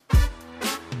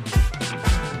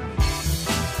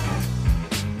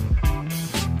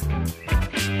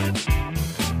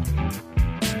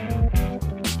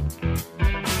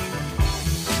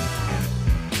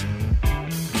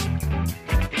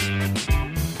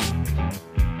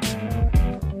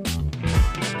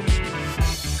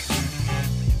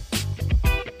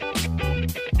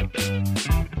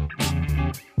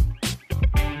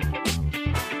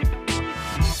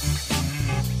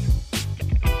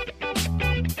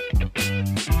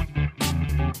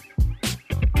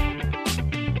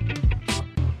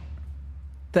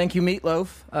Thank you,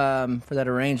 Meatloaf, for that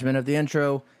arrangement of the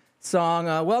intro song.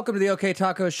 Welcome to the OK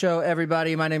Taco Show,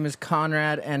 everybody. My name is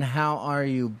Conrad, and how are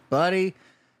you, buddy?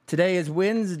 Today is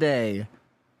Wednesday,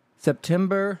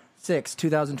 September 6,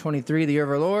 2023, the year of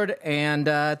our Lord, and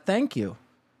thank you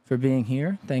for being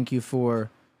here. Thank you for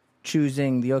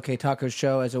choosing the OK Taco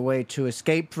Show as a way to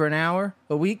escape for an hour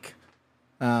a week.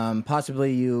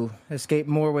 Possibly you escape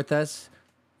more with us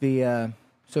via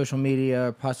social media,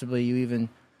 or possibly you even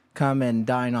come and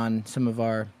dine on some of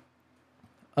our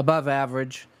above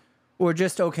average or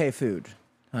just okay food.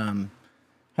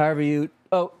 However you...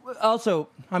 Oh, also,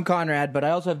 I'm Conrad, but I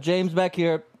also have James back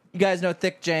here. You guys know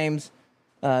Thick James.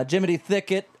 Jiminy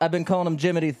Thicket. I've been calling him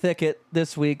Jiminy Thicket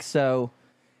this week, so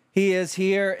he is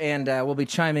here, and we'll be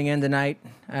chiming in tonight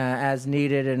as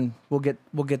needed, and we'll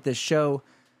get this show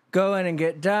going and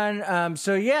get done.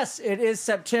 So yes, it is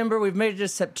September. We've made it to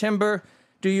September.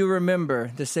 Do you remember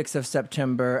the 6th of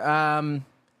September?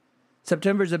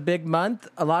 September's a big month.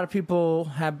 A lot of people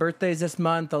have birthdays this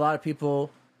month. A lot of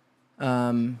people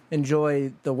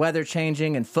enjoy the weather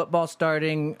changing and football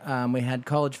starting. We had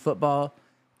college football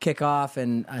kick off,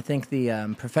 and I think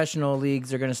the professional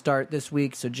leagues are going to start this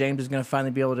week. So James is going to finally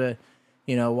be able to,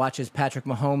 watch his Patrick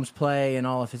Mahomes play and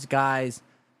all of his guys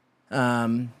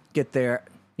get their,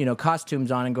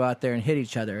 costumes on and go out there and hit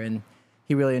each other. And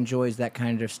he really enjoys that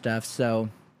kind of stuff. So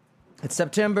it's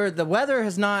September. The weather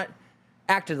has not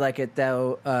acted like it,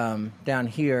 though, down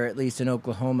here, at least in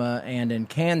Oklahoma and in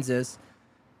Kansas.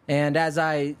 And as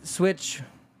I switch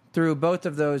through both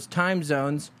of those time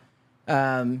zones,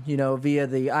 via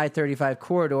the I-35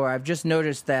 corridor, I've just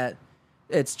noticed that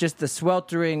it's just the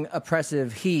sweltering,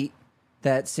 oppressive heat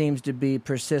that seems to be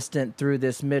persistent through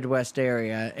this Midwest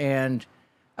area. And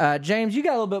James, you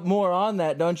got a little bit more on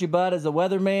that, don't you, bud, as a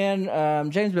weatherman?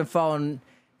 James has been following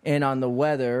in on the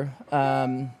weather.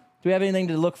 Do we have anything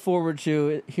to look forward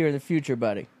to here in the future,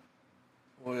 buddy?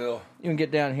 Well, you can get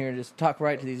down here and just talk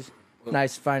right to these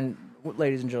nice, fine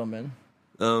ladies and gentlemen.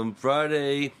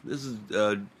 Friday, this is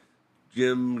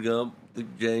Jim Gump,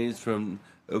 James from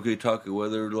OK Taco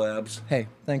Weather Labs. Hey,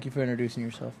 thank you for introducing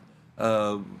yourself.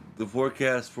 The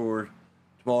forecast for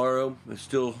tomorrow is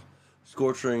still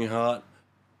scorching hot,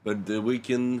 but the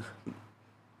weekend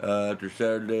after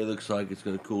Saturday looks like it's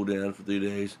going to cool down for 3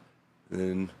 days,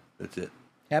 and that's it.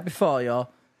 Happy fall, y'all.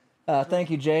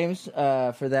 Thank you, James,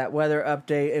 for that weather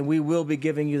update, and we will be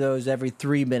giving you those every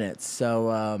 3 minutes.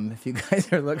 So if you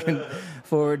guys are looking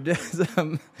forward to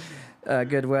some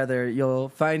good weather, you'll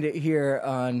find it here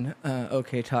on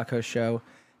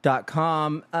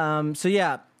OKTacoShow.com. So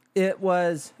yeah,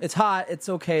 it's hot. It's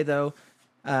okay, though.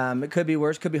 It could be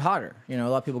worse, could be hotter. A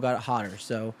lot of people got it hotter.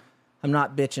 So I'm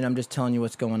not bitching. I'm just telling you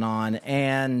what's going on.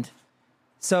 And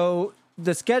so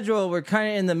the schedule, we're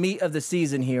kind of in the meat of the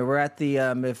season here. We're at the,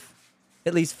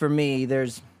 at least for me,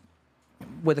 there's,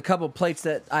 with a couple plates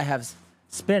that I have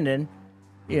spinning,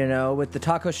 with the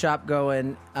taco shop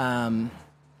going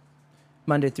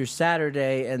Monday through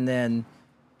Saturday, and then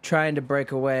trying to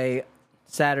break away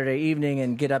Saturday evening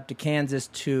and get up to Kansas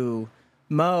to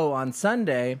mow on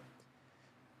Sunday.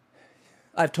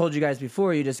 I've told you guys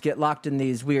before, you just get locked in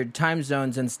these weird time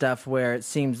zones and stuff where it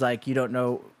seems like you don't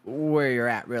know where you're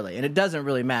at, really. And it doesn't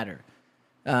really matter.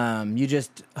 You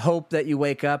just hope that you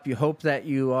wake up. You hope that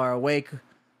you are awake,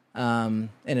 and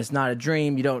it's not a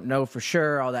dream. You don't know for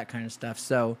sure, all that kind of stuff.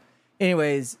 So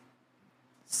anyways,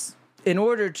 in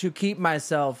order to keep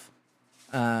myself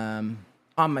on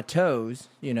my toes,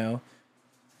 I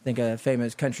think a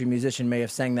famous country musician may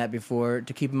have sang that before,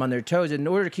 to keep them on their toes. In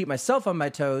order to keep myself on my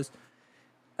toes,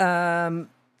 I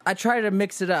try to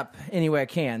mix it up any way I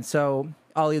can. So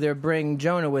I'll either bring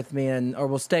Jonah with me, or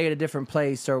we'll stay at a different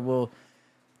place, or we'll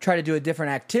try to do a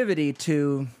different activity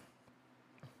to,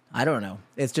 I don't know.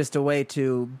 It's just a way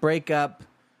to break up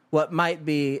what might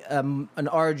be an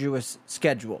arduous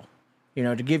schedule,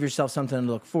 to give yourself something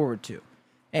to look forward to.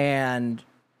 And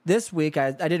this week,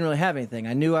 I didn't really have anything.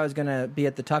 I knew I was going to be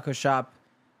at the taco shop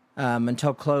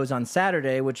until close on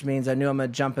Saturday, which means I knew I'm going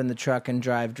to jump in the truck and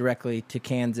drive directly to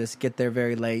Kansas, get there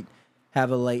very late, have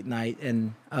a late night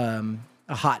and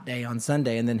a hot day on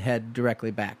Sunday, and then head directly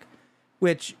back,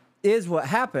 which is what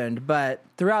happened. But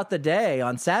throughout the day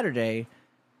on Saturday,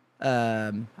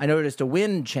 I noticed a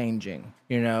wind changing,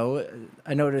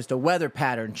 I noticed a weather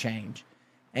pattern change.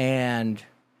 And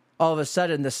all of a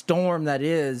sudden, the storm that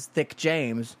is Thick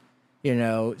James,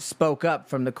 spoke up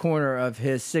from the corner of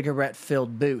his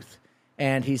cigarette-filled booth.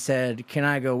 And he said, "Can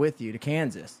I go with you to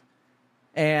Kansas?"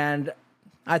 And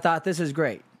I thought, this is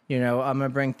great. I'm going to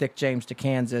bring Thick James to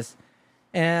Kansas.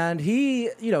 And he,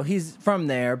 he's from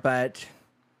there, but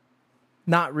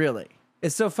not really.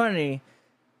 It's so funny.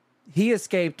 he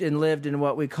escaped and lived in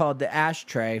what we called the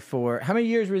ashtray for how many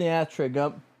years were in the ashtray,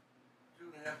 Gump?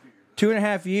 2.5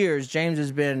 years. 2.5 years. James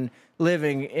has been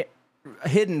living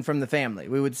hidden from the family.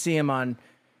 We would see him on,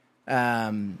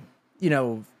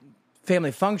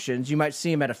 family functions. You might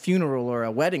see him at a funeral or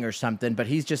a wedding or something, but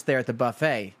he's just there at the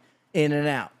buffet, in and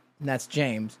out. And that's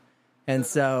James. And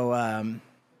so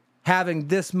having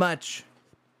this much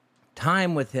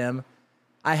time with him,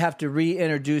 I have to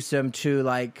reintroduce him to,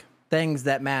 like, things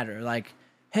that matter. Like,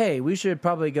 hey, we should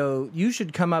probably go, you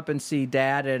should come up and see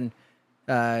Dad and,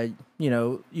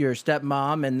 your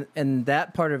stepmom and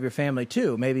that part of your family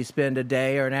too. Maybe spend a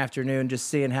day or an afternoon just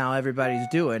seeing how everybody's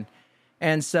doing.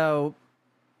 And so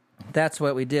that's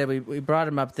what we did. We brought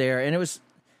him up there, and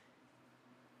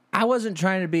I wasn't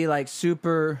trying to be like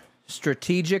super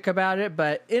strategic about it,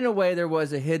 but in a way there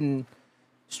was a hidden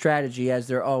strategy, as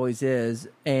there always is.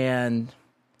 And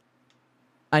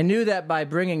I knew that by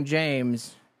bringing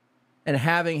James and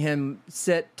having him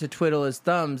sit to twiddle his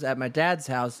thumbs at my dad's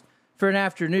house for an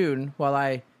afternoon while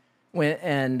I went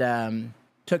and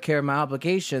took care of my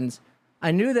obligations,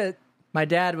 I knew that my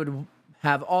dad would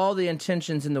have all the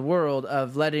intentions in the world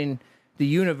of letting the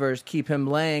universe keep him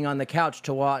laying on the couch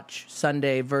to watch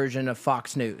Sunday version of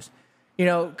Fox News.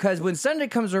 Because when Sunday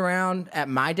comes around at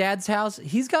my dad's house,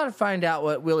 he's got to find out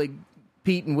what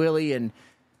Pete and Willie and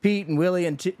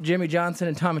Jimmy Johnson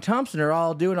and Tommy Thompson are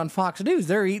all doing on Fox News.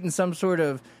 They're eating some sort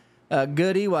of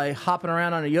goodie while hopping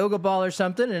around on a yoga ball or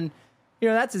something, and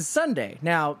that's his Sunday.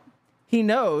 Now, he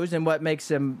knows, and what makes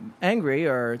him angry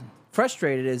or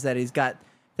frustrated is that he's got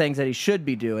things that he should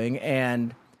be doing,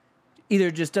 and either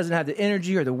just doesn't have the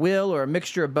energy or the will or a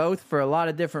mixture of both for a lot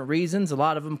of different reasons, a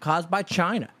lot of them caused by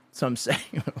China, some say.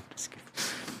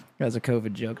 That's a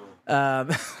COVID joke.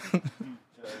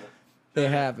 They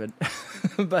haven't.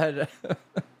 But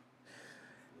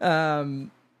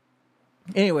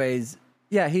anyways,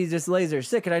 yeah, he just lays there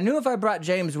sick. And I knew if I brought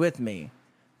James with me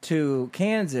to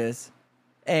Kansas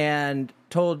and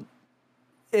told,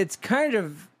 it's kind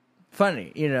of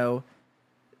funny,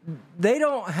 they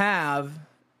don't have,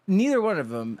 neither one of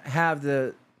them have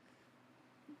the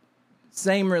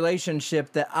same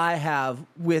relationship that I have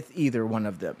with either one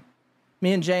of them.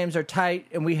 Me and James are tight,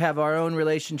 and we have our own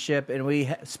relationship, and we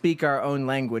speak our own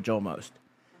language almost.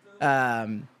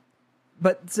 But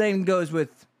same goes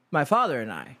with my father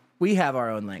and I. We have our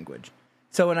own language.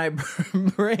 So when I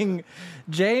bring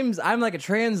James, I'm like a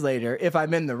translator if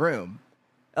I'm in the room.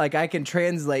 Like, I can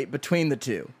translate between the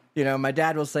two. My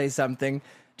dad will say something.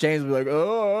 James will be like,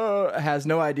 oh, has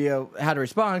no idea how to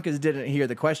respond because didn't hear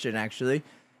the question, actually.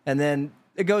 And then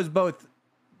it goes both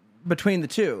between the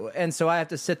two. And so I have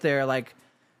to sit there like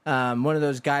one of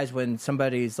those guys when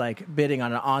somebody's like bidding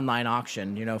on an online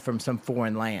auction, from some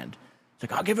foreign land. It's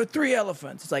like, I'll give it 3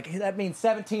 elephants. It's like, that means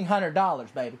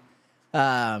 $1,700, baby.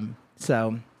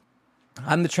 So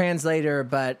I'm the translator,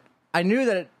 but I knew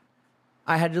that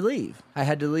I had to leave. I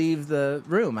had to leave the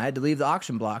room. I had to leave the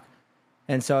auction block.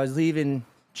 And so I was leaving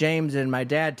James and my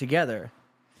dad together,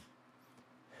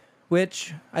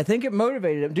 which I think it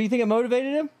motivated him. Do you think it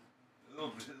motivated him?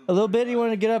 A little bit. He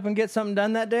wanted to get up and get something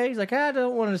done that day. He's like, I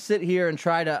don't want to sit here and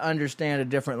try to understand a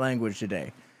different language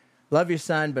today. Love your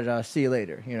son, but I'll see you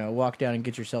later. Walk down and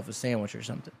get yourself a sandwich or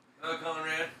something.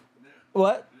 Conrad.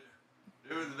 What?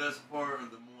 It was the best part of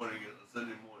the morning,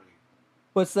 Sunday morning.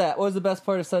 What's that? What was the best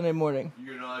part of Sunday morning?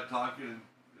 You're not talking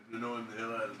and knowing the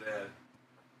hell out of Dad.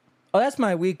 Oh, that's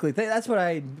my weekly thing. That's what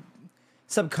I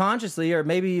subconsciously, or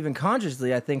maybe even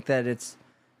consciously, I think that it's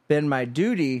been my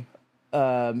duty,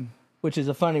 which is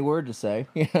a funny word to say,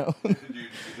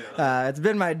 it's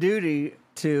been my duty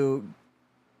to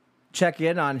check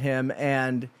in on him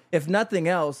and, if nothing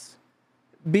else,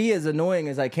 be as annoying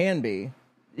as I can be,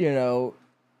 to...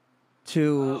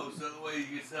 Oh, so the way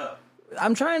he gets up.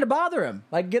 I'm trying to bother him,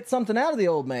 like get something out of the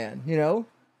old man,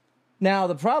 Now,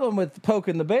 the problem with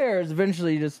poking the bear is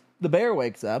eventually just the bear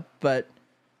wakes up, but,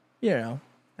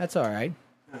 that's all right.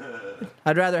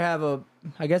 I'd rather have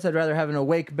an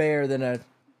awake bear than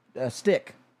a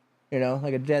stick,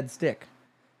 like a dead stick.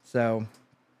 So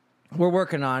we're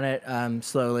working on it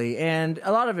slowly, and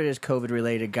a lot of it is COVID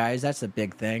related, guys. That's a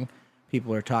big thing.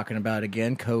 People are talking about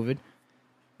again, COVID,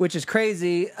 which is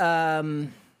crazy.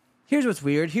 Here's what's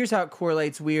weird. Here's how it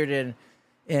correlates weird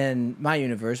in my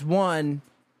universe. One,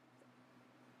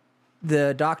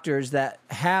 the doctors that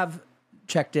have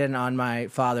checked in on my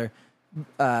father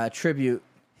attribute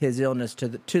his illness to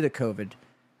the COVID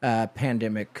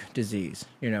pandemic disease.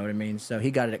 You know what I mean? So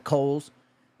he got it at Kohl's.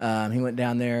 He went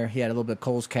down there. He had a little bit of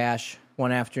Kohl's cash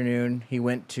one afternoon. He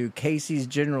went to Casey's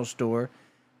General Store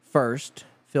first,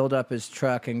 filled up his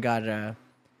truck, and got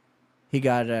he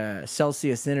got a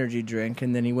Celsius energy drink,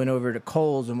 and then he went over to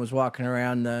Kohl's and was walking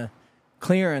around the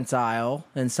clearance aisle,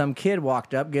 and some kid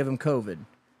walked up, gave him COVID.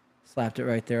 Slapped it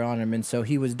right there on him. And so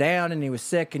he was down and he was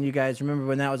sick, and you guys remember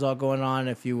when that was all going on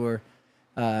if you were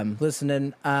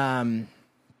listening. But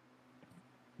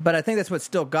I think that's what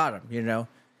still got him, you know.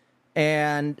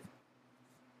 And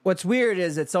what's weird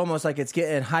is it's almost like it's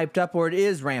getting hyped up or it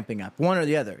is ramping up, one or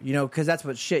the other, you know, because that's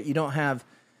what shit. You don't have...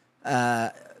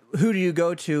 who do you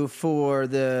go to for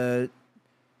the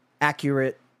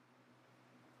accurate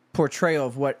portrayal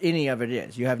of what any of it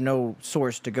is? You have no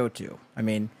source to go to. I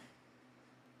mean,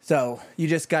 so you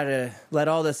just got to let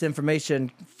all this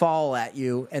information fall at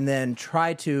you and then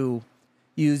try to,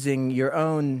 using your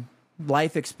own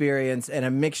life experience and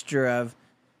a mixture of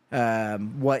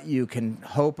what you can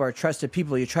hope are trusted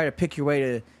people, you try to pick your way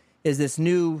to, is this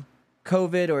new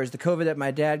COVID or is the COVID that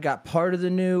my dad got part of the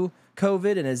new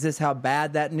COVID, and is this how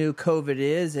bad that new COVID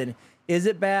is, and is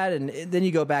it bad? And then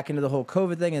you go back into the whole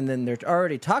COVID thing, and then they're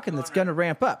already talking that's going to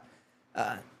ramp up.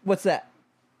 What's that?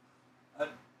 I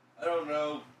don't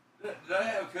know. Did I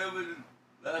have COVID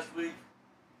last week?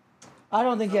 I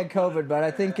don't think he had COVID, but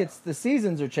I think it's the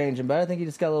seasons are changing. But I think he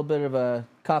just got a little bit of a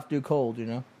cough, due cold, you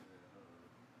know.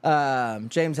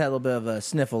 James had a little bit of a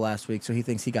sniffle last week, so he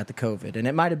thinks he got the COVID, and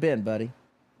it might have been, buddy.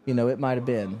 You know, it might have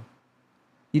been.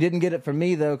 You didn't get it from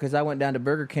me, though, because I went down to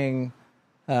Burger King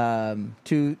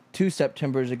two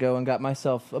Septembers ago and got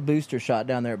myself a booster shot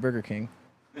down there at Burger King.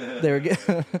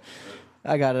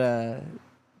 I got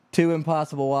 2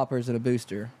 Impossible Whoppers and a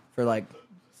booster for like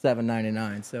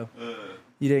 $7.99. So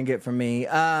you didn't get from me.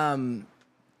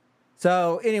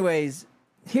 So, anyways,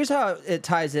 here's how it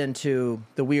ties into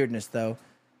the weirdness, though.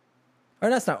 Or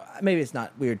that's not. Maybe it's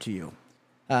not weird to you.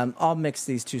 I'll mix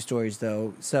these two stories,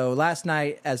 though. So last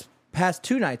night, as past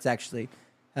 2 nights, actually,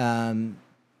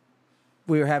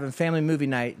 we were having family movie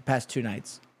night past 2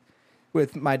 nights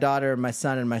with my daughter, my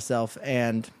son, and myself.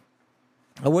 And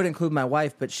I would include my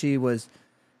wife, but she was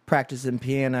practicing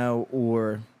piano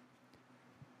or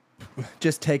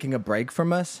just taking a break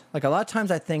from us. Like, a lot of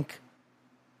times I think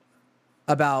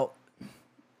about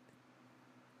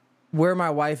where my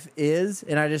wife is,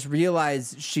 and I just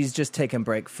realize she's just taking a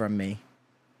break from me.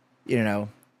 You know,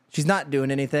 she's not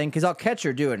doing anything because I'll catch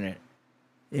her doing it.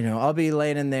 You know, I'll be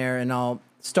laying in there and I'll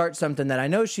start something that I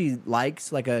know she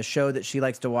likes, like a show that she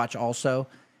likes to watch also.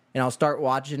 And I'll start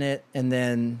watching it, and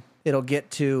then it'll get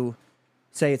to,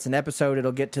 say it's an episode,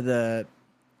 it'll get to the,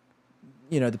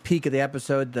 you know, the peak of the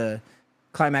episode, the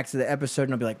climax of the episode,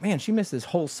 and I'll be like, man, she missed this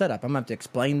whole setup. I'm going to have to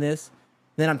explain this.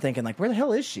 And then I'm thinking, like, where the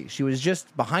hell is she? She was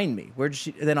just behind me. Where did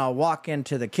she? Then I'll walk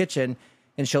into the kitchen,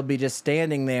 and she'll be just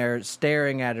standing there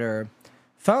staring at her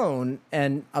phone,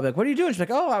 and I'll be like, what are you doing? She's like,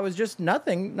 oh, I was just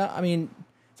nothing. No, I mean,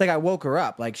 it's like I woke her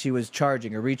up, like she was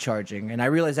charging or recharging, and I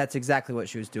realized that's exactly what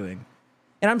she was doing.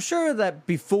 And I'm sure that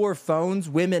before phones,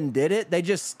 women did it. They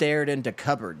just stared into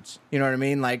cupboards. You know what I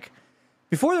mean? Like,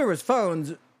 before there was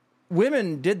phones,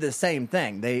 women did the same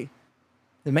thing. The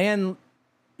man,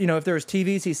 you know, if there was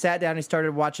TVs, he sat down and he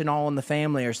started watching All in the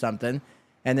Family or something.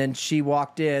 And then she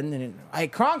walked in and, hey,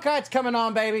 Cronkite's coming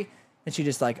on, baby. And she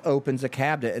just like opens a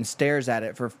cabinet and stares at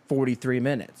it for 43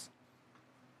 minutes.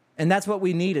 And that's what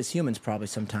we need as humans probably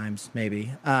sometimes,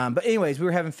 maybe. But anyways, we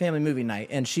were having family movie night,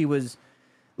 and she was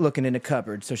looking in a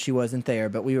cupboard, so she wasn't there.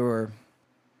 But we were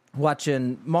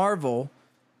watching Marvel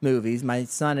movies. My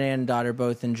son and daughter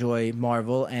both enjoy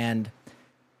Marvel, and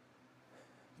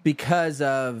because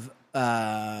of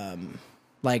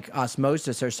like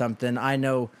osmosis or something, I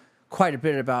know quite a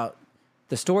bit about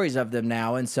the stories of them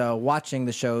now, and so watching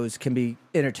the shows can be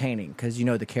entertaining because you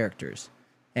know the characters,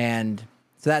 and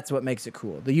so that's what makes it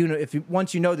cool.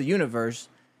 Once you know the universe,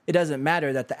 it doesn't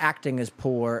matter that the acting is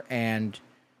poor and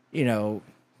you know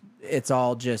it's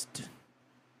all just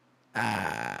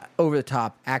over the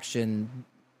top action.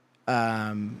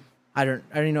 I don't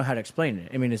even know how to explain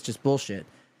it. I mean, it's just bullshit,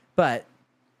 but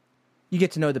you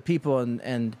get to know the people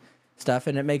and stuff,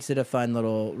 and it makes it a fun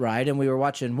little ride. And we were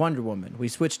watching Wonder Woman. We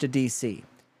switched to DC.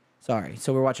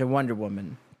 So we're watching Wonder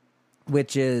Woman,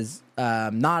 which is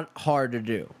not hard to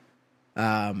do.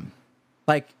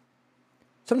 Like,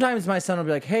 sometimes my son will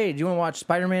be like, hey, do you want to watch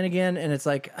Spider-Man again? And it's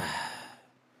like,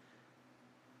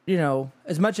 you know,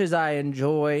 as much as I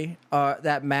enjoy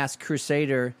that Masked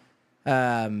Crusader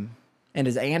and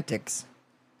his antics,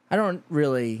 I don't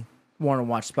really want to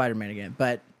watch Spider-Man again.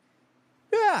 But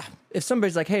yeah, if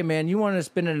somebody's like, hey, man, you want to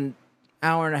spend an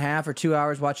hour and a half or 2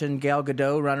 hours watching Gal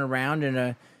Gadot run around in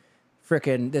a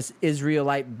frickin' this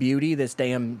Israelite beauty, this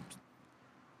damn...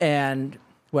 And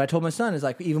what I told my son is,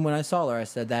 like, even when I saw her, I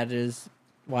said, that is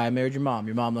why I married your mom.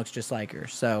 Your mom looks just like her.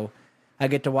 So I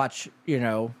get to watch, you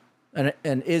know,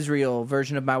 an Israel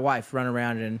version of my wife run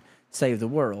around and save the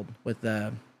world with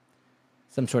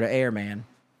some sort of airman,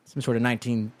 some sort of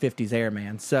 1950s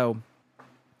airman. So,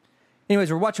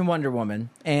 anyways, we're watching Wonder Woman,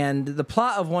 and the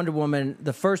plot of Wonder Woman,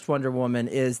 the first Wonder Woman,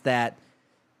 is that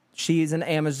she's an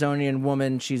Amazonian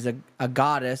woman. She's a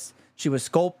goddess. She was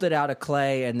sculpted out of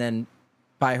clay, and then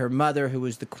by her mother, who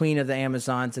was the queen of the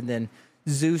Amazons, and then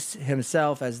Zeus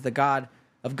himself, as the god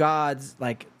of gods,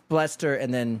 like blessed her,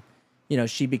 and then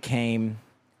she became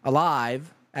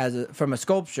alive from a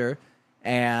sculpture,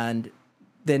 and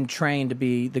then trained to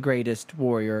be the greatest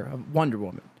warrior of Wonder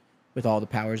Woman, with all the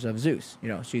powers of Zeus.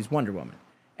 She's Wonder Woman,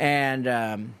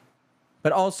 and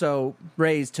but also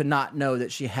raised to not know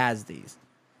that she has these.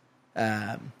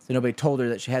 So nobody told her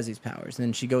that she has these powers. And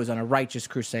then she goes on a righteous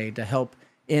crusade to help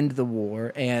end the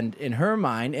war. And in her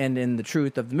mind, and in the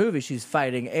truth of the movie, she's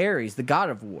fighting Ares, the god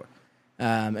of war.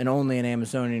 And only an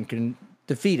Amazonian can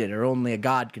defeat it, or only a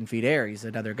god can defeat Ares,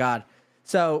 another god.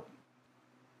 So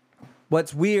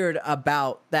what's weird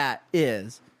about that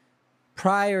is,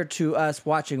 prior to us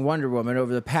watching Wonder Woman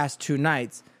over the past 2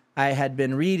 nights, I had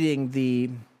been reading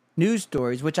the news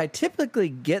stories, which I typically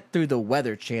get through the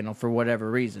Weather Channel for whatever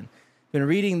reason. Been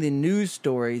reading the news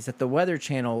stories that the Weather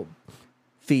Channel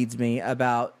feeds me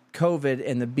about COVID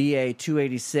and the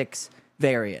BA.286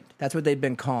 variant. That's what they've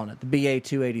been calling it, the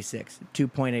BA.286,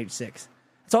 2.86.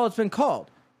 That's all it's been called.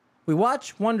 We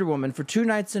watch Wonder Woman for 2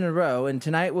 nights in a row, and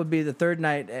tonight will be the 3rd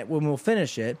night when we'll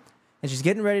finish it. And she's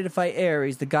getting ready to fight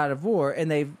Ares, the god of war. And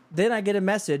then I get a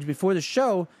message before the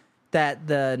show that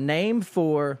the name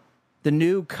for the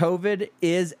new COVID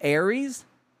is Ares.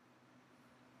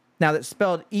 Now, that's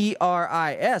spelled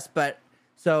E-R-I-S, but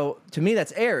so to me,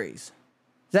 that's Ares.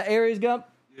 Is that Ares, Gump?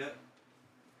 Yeah.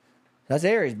 That's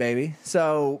Ares, baby.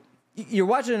 So you're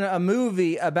watching a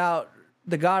movie about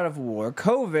the god of war.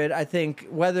 COVID, I think,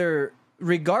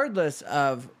 regardless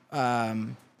of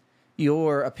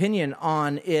your opinion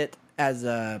on it as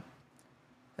a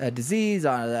disease,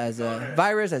 as a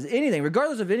virus, as anything,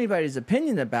 regardless of anybody's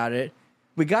opinion about it,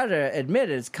 we got to admit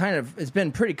it's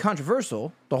been pretty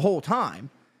controversial the whole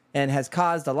time, and has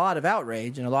caused a lot of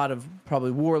outrage and a lot of probably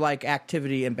warlike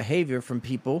activity and behavior from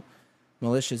people,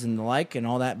 militias and the like, and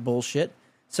all that bullshit.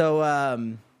 So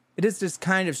it is just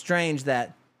kind of strange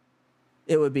that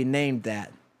it would be named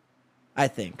that, I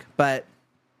think. But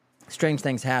strange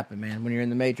things happen, man, when you're in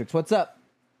the Matrix. What's up?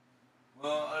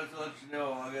 Well, I just want to let you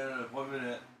know, I got an appointment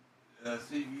at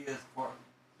CVS.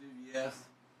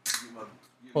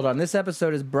 Hold on. This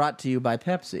episode is brought to you by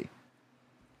Pepsi.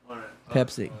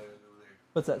 Pepsi.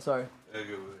 What's that? Sorry.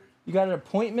 You got an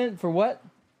appointment for what?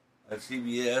 At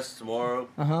CVS tomorrow.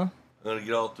 Uh-huh. I'm going to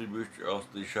get all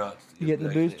 3 shots. You getting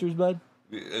the boosters, bud?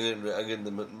 I'm getting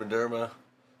the Moderna.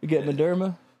 You getting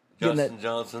Moderna?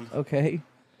 Johnson. Okay.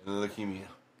 And the leukemia.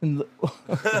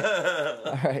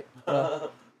 All right.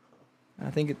 Well, I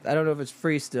don't know if it's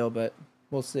free still, but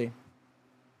we'll see.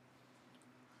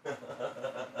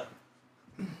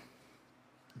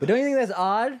 But don't you think that's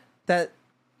odd that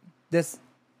this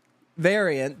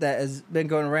variant that has been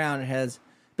going around has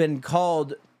been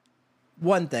called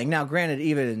one thing? Now, granted,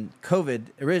 even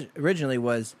COVID originally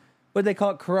was, what did they call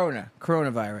it?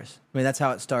 Coronavirus. I mean, that's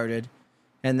how it started.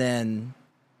 And then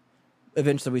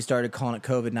eventually we started calling it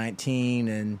COVID-19,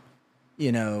 and,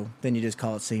 then you just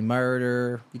call it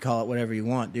murder. You call it whatever you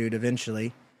want, dude,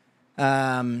 eventually.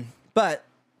 But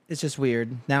it's just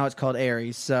weird. Now it's called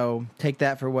Ares, so take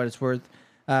that for what it's worth.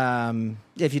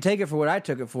 If you take it for what I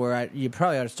took it for, you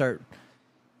probably ought to start,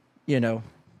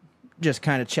 just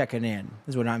kind of checking in,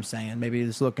 is what I'm saying. Maybe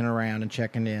just looking around and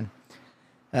checking in.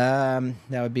 That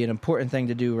would be an important thing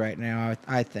to do right now,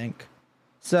 I think.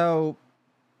 So,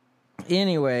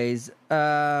 anyways,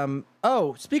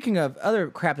 speaking of other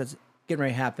crap that's getting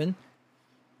ready to happen,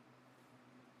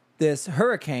 this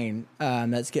hurricane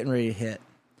that's getting ready to hit.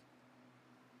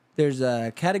 There's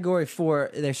a Category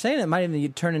 4. They're saying it might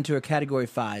even turn into a Category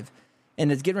 5. And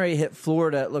it's getting ready to hit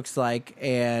Florida, it looks like.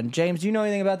 And, James, do you know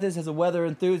anything about this as a weather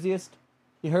enthusiast?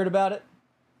 You heard about it?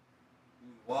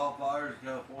 Wildfires in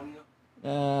California?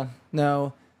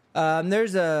 No.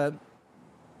 There's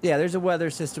a weather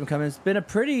system coming. It's been a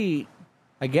pretty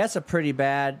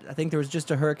bad. I think there was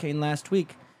just a hurricane last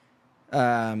week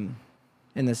in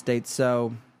the States.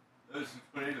 So,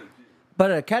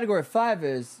 but a Category 5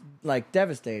 is like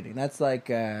devastating. That's like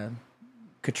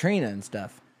Katrina and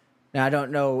stuff. Now, I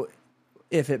don't know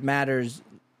if it matters,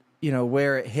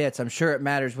 where it hits. I'm sure it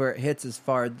matters where it hits as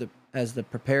far as the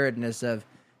preparedness of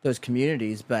those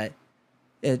communities. But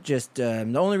it just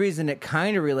the only reason it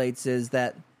kind of relates is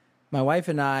that my wife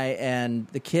and I and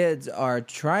the kids are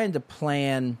trying to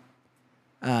plan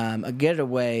a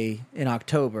getaway in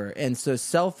October. And so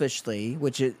selfishly,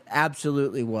 which it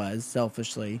absolutely was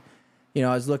selfishly, I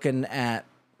was looking at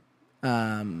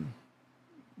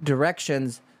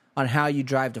directions on how you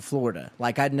drive to Florida.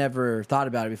 Like, I'd never thought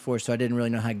about it before, so I didn't really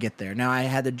know how to get there. Now, I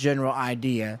had the general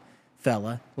idea,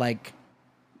 like,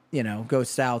 go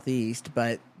southeast,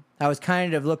 but I was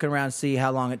kind of looking around to see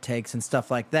how long it takes and stuff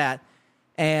like that.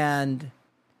 And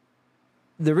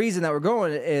the reason that we're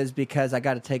going is because I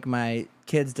got to take my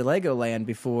kids to Legoland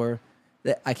before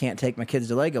that. I can't take my kids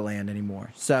to Legoland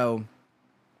anymore. So,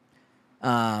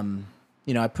 I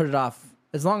put it off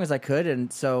as long as I could,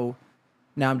 and so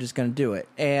now I'm just going to do it.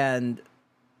 And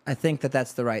I think that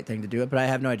that's the right thing to do it, but I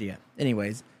have no idea.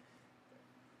 Anyways,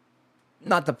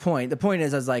 not the point. The point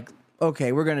is, I was like,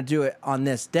 okay, we're going to do it on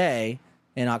this day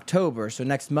in October, so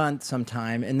next month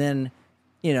sometime. And then,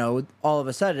 all of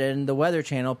a sudden, the Weather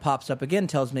Channel pops up again,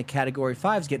 tells me Category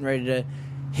 5 is getting ready to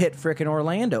hit frickin'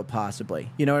 Orlando, possibly.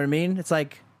 You know what I mean? It's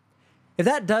like, if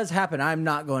that does happen, I'm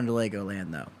not going to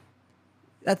Legoland, though.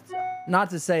 That's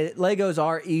not to say Legos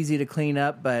are easy to clean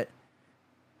up, but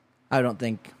I don't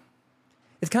think...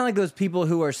 It's kind of like those people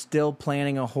who are still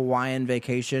planning a Hawaiian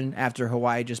vacation after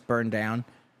Hawaii just burned down.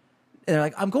 And they're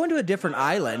like, I'm going to a different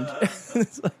island.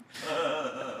 It's like,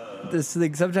 this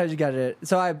thing, sometimes you got to...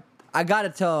 So I got to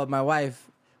tell my wife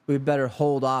we better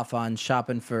hold off on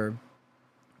shopping for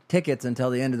tickets until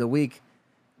the end of the week.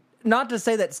 Not to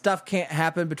say that stuff can't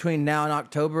happen between now and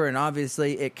October, and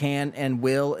obviously it can and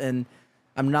will, and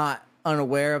I'm not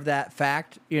unaware of that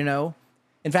fact, In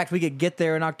fact, we could get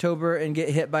there in October and get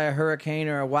hit by a hurricane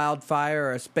or a wildfire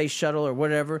or a space shuttle or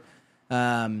whatever.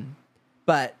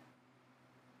 But,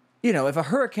 if a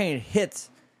hurricane hits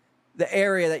the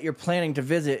area that you're planning to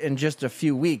visit in just a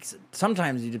few weeks,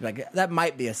 sometimes you'd be like, that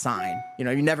might be a sign. You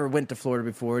never went to Florida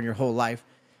before in your whole life.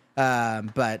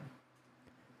 But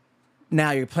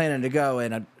now you're planning to go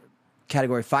and a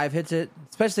Category 5 hits it.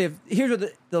 Especially if, here's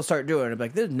what they'll start doing. They'll be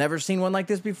like, they've never seen one like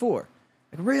this before.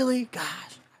 Like, really? Gosh.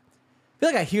 I feel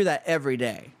like I hear that every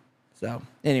day. So,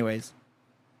 anyways.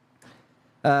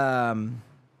 Nothing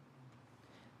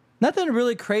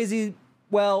really crazy.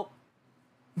 Well,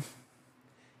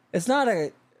 it's not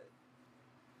a...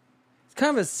 It's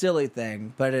kind of a silly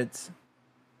thing, but it's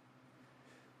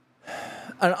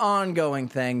an ongoing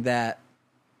thing that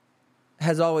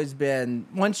has always been...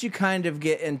 Once you kind of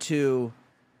get into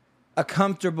a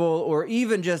comfortable or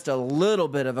even just a little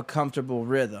bit of a comfortable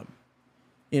rhythm,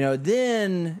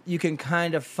 then you can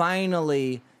kind of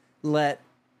finally let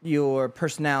your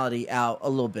personality out a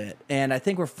little bit. And I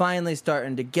think we're finally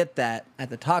starting to get that at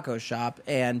the taco shop,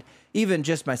 and even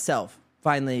just myself,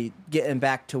 finally getting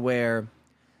back to where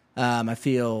I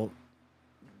feel,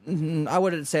 I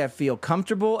wouldn't say I feel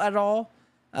comfortable at all,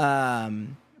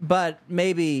 but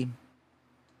maybe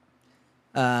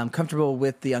comfortable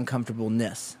with the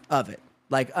uncomfortableness of it.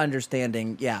 Like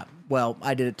understanding, yeah, well,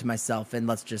 I did it to myself, and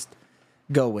let's just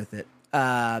go with it,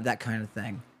 that kind of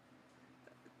thing.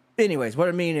 Anyways, what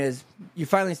I mean is you're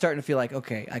finally starting to feel like,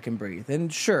 okay, I can breathe.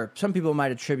 And sure, some people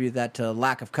might attribute that to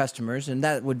lack of customers, and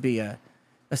that would be a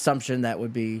assumption that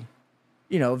would be,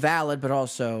 valid, but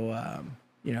also,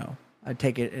 I'd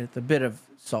take it with a bit of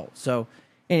salt. So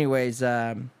anyways,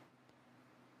 I've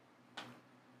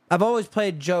always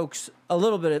played jokes a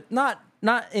little bit of,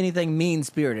 not anything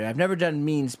mean-spirited. I've never done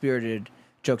mean-spirited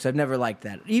jokes. I've never liked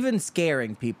that. Even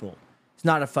scaring people. It's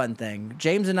not a fun thing.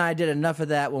 James and I did enough of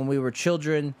that when we were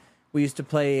children. We used to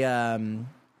play Are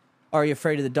You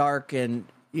Afraid of the Dark and,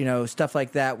 stuff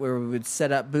like that, where we would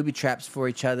set up booby traps for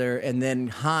each other and then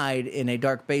hide in a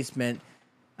dark basement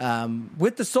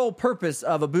with the sole purpose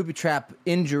of a booby trap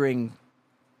injuring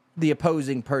the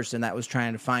opposing person that was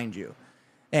trying to find you.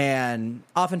 And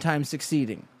oftentimes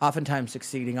succeeding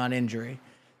on injury.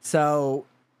 So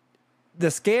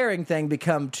the scaring thing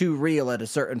become too real at a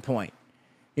certain point.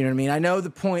 You know what I mean? I know the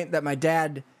point that my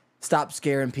dad stopped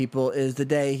scaring people is the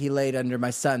day he laid under my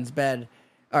son's bed,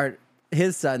 or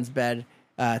his son's bed,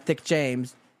 Thick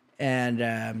James,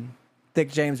 and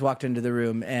Thick James walked into the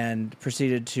room and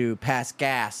proceeded to pass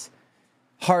gas.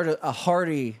 A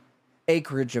hearty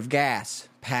acreage of gas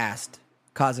passed,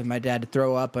 causing my dad to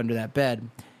throw up under that bed,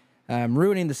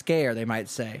 ruining the scare, they might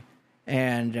say.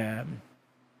 And,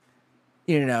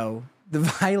 the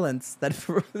violence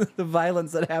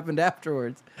that happened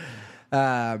afterwards. But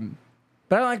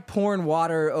I don't like pouring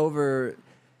water over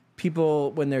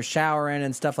people when they're showering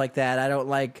and stuff like that. I don't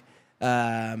like,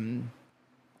 cutting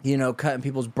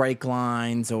people's brake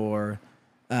lines or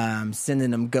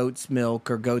sending them goat's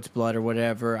milk or goat's blood or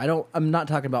whatever. I'm not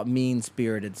talking about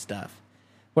mean-spirited stuff.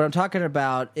 What I'm talking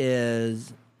about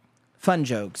is fun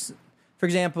jokes for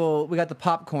example, we got the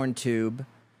popcorn tube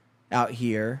out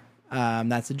here.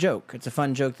 That's a joke. It's a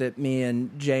fun joke that me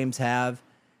and James have,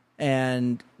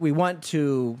 and we want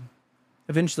to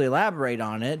eventually elaborate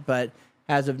on it, but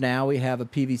as of now, we have a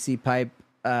PVC pipe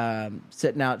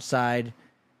sitting outside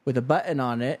with a button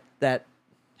on it that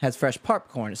has fresh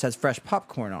popcorn. It says fresh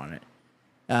popcorn on it.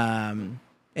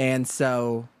 And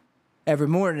so every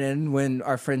morning when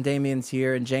our friend Damien's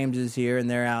here and James is here and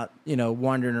they're out,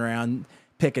 wandering around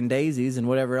picking daisies and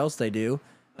whatever else they do,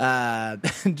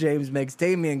 James makes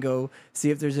Damien go see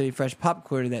if there's any fresh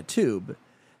popcorn in that tube.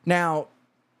 Now,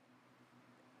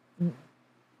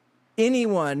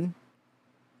 you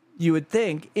would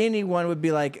think anyone would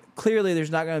be like, clearly there's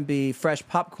not going to be fresh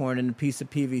popcorn in a piece of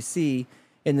PVC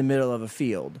in the middle of a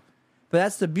field. But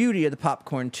that's the beauty of the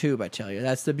popcorn tube, I tell you.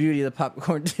 That's the beauty of the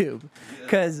popcorn tube.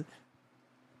 Because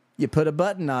you put a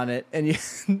button on it and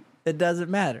it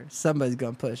doesn't matter. Somebody's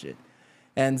going to push it.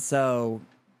 And so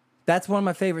that's one of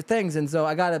my favorite things. And so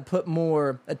I got to put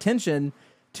more attention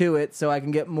to it so I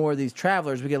can get more of these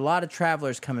travelers. We get a lot of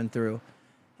travelers coming through.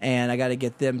 And I got to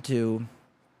get them to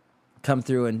come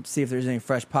through and see if there's any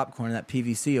fresh popcorn in that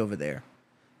PVC over there.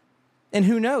 And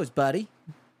who knows, buddy?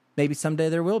 Maybe someday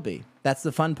there will be. That's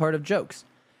the fun part of jokes.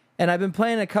 And I've been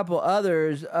playing a couple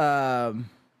others. But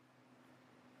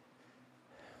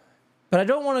I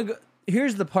don't want to go.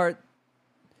 Here's the part.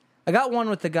 I got one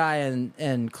with the guy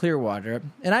in Clearwater.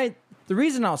 And the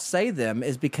reason I'll say them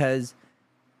is because,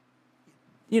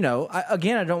 I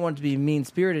don't want to be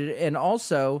mean-spirited. And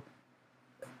also,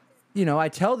 I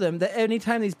tell them that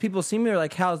anytime these people see me, they're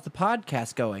like, how's the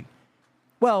podcast going?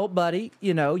 Well, buddy,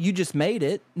 you just made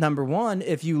it. Number one,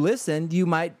 if you listened, you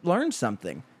might learn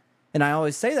something. And I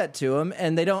always say that to them,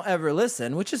 and they don't ever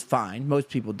listen, which is fine. Most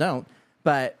people don't.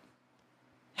 But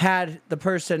had the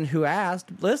person who asked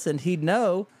listened, he'd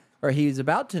know, or he's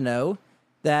about to know,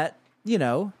 that,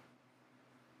 here's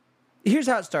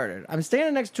how it started. I'm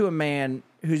standing next to a man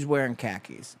who's wearing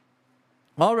khakis.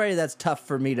 Already that's tough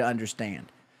for me to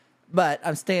understand. But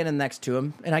I'm standing next to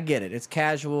him, and I get it. It's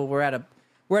casual. We're at a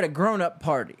grown-up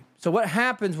party. So what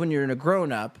happens when you're in a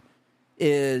grown-up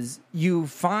is you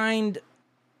find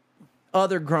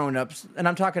other grown-ups, and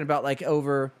I'm talking about like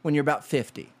over when you're about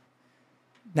 50.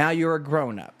 Now you're a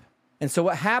grown-up. And so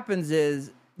what happens is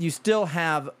you still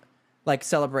have like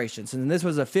celebrations. And this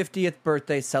was a 50th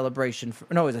birthday celebration.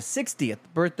 It was a 60th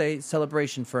birthday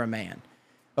celebration for a man.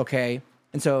 Okay?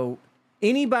 And so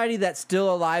anybody that's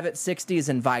still alive at 60 is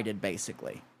invited,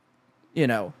 basically.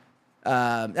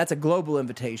 That's a global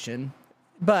invitation.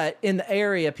 But in the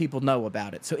area, people know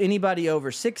about it. So anybody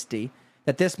over 60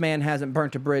 that this man hasn't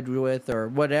burnt a bridge with or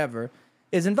whatever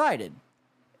is invited.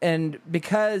 And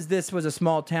because this was a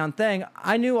small town thing,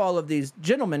 I knew all of these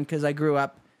gentlemen because I grew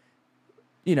up,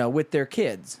 with their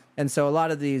kids. And so a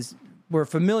lot of these were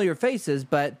familiar faces,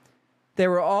 but they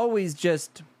were always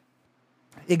just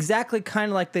exactly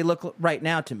kind of like they look right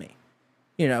now to me,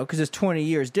 because it's 20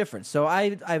 years difference. So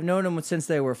I've known them since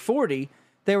they were 40.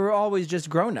 They were always just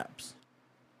grown-ups.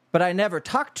 But I never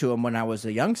talked to them when I was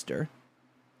a youngster.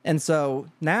 And so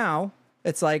now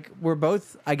it's like we're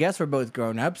both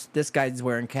grown-ups. This guy's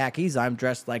wearing khakis. I'm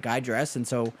dressed like I dress. And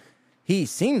so he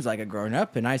seems like a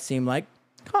grown-up, and I seem like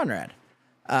Conrad.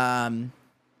 And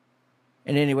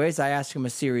anyways, I asked him a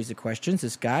series of questions.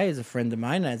 This guy is a friend of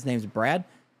mine, and his name's Brad.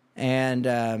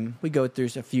 And we go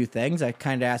through a few things. I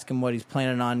kind of ask him what he's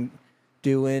planning on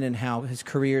doing and how his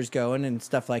career's going and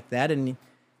stuff like that. And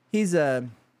he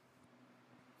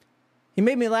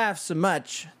made me laugh so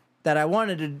much that I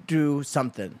wanted to do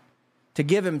something, to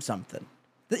give him something.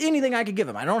 Anything I could give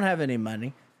him. I don't have any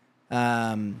money.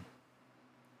 I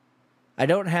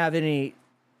don't have anything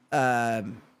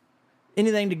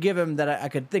to give him that I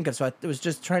could think of. So I was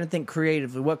just trying to think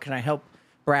creatively, what can I help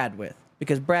Brad with?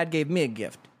 Because Brad gave me a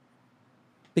gift.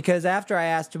 Because after I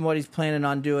asked him what he's planning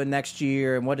on doing next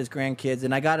year and what his grandkids,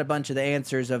 and I got a bunch of the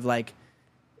answers of like,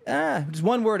 just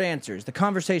one-word answers. The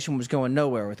conversation was going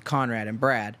nowhere with Conrad and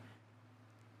Brad.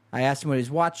 I asked him what he's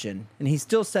watching, and he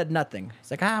still said nothing.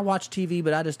 He's like, I watch TV,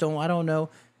 but I don't know.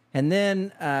 And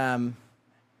then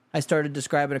I started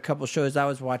describing a couple shows I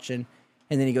was watching,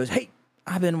 and then he goes, hey,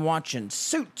 I've been watching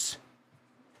Suits.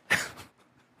 And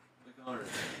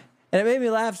it made me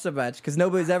laugh so much, because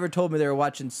nobody's ever told me they were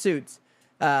watching Suits.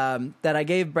 That I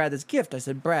gave Brad this gift. I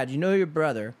said, Brad, your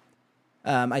brother.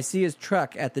 I see his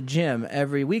truck at the gym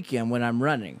every weekend when I'm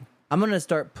running. I'm going to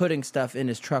start putting stuff in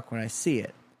his truck when I see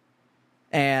it.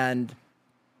 And,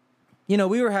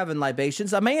 we were having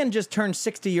libations. A man just turned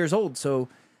 60 years old. So,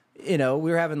 we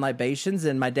were having libations,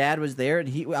 and my dad was there,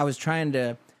 and I was trying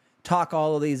to talk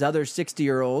all of these other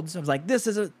 60-year-olds. I was like,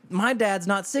 my dad's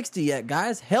not 60 yet,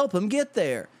 guys. Help him get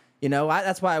there.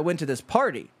 That's why I went to this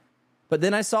party. But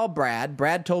then I saw Brad.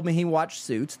 Brad told me he watched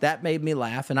Suits. That made me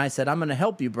laugh. And I said, I'm going to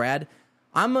help you, Brad.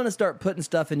 I'm going to start putting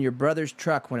stuff in your brother's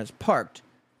truck when it's parked.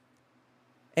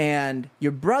 And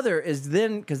your brother is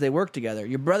then, because they work together,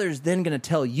 your brother's then going to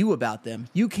tell you about them.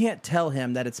 You can't tell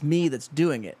him that it's me that's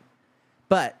doing it.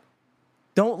 But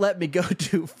don't let me go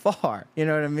too far. You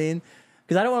know what I mean?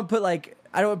 Because I don't want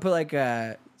to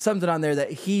put something on there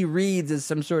that he reads as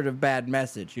some sort of bad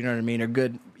message. You know what I mean? Or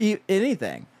good,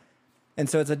 anything. And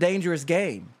so it's a dangerous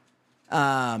game.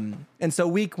 And so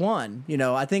week 1,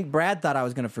 I think Brad thought I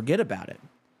was going to forget about it.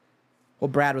 Well,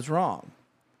 Brad was wrong.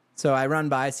 So I run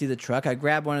by, see the truck. I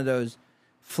grab one of those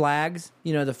flags,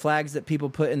 the flags that people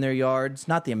put in their yards.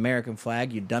 Not the American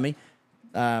flag, you dummy.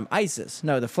 ISIS.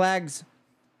 No, the flags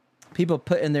people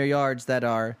put in their yards that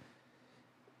are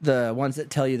the ones that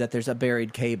tell you that there's a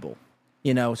buried cable.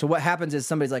 So what happens is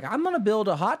somebody's like, I'm going to build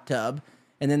a hot tub.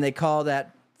 And then they call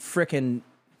that frickin'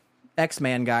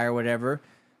 X-Man guy or whatever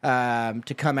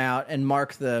to come out and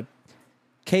mark the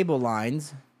cable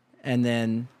lines. And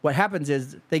then what happens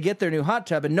is they get their new hot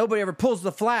tub and nobody ever pulls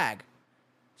the flag.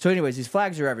 So anyways, these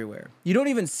flags are everywhere. You don't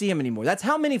even see them anymore. That's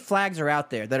how many flags are out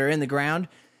there that are in the ground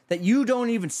that you don't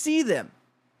even see them.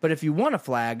 But if you want a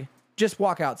flag, just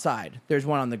walk outside. There's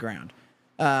one on the ground.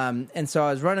 And so I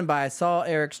was running by. I saw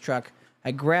Eric's truck. I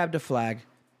grabbed a flag.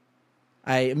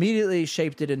 I immediately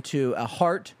shaped it into a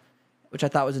heart, which I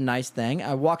thought was a nice thing.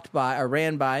 I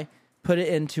ran by, put it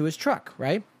into his truck,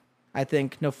 right? I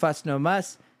think no fuss, no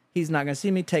muss. He's not going to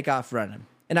see me, take off running.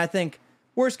 And I think,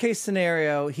 worst case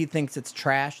scenario, he thinks it's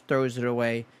trash, throws it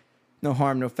away, no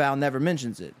harm, no foul, never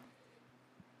mentions it.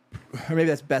 Or maybe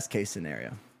that's best case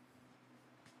scenario.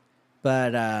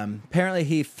 But apparently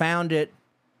he found it.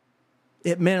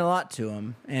 It meant a lot to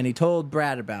him, and he told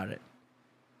Brad about it.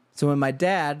 So when my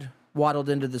dad waddled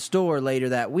into the store later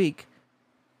that week,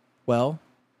 well,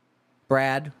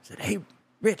 Brad said, hey,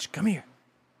 Rich, come here.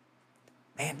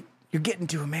 Man, you're getting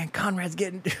to him, man. Conrad's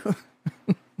getting to him.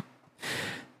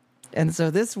 And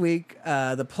so this week,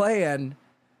 the plan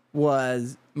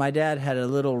was my dad had a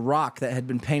little rock that had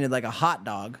been painted like a hot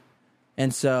dog.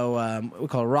 And so we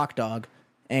call it a rock dog.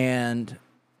 And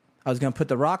I was going to put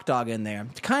the rock dog in there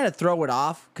to kind of throw it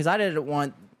off because I didn't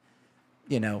want,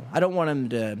 I don't want him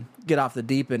to get off the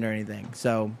deep end or anything.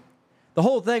 So the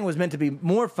whole thing was meant to be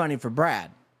more funny for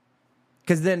Brad.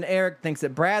 Because then Eric thinks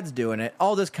that Brad's doing it,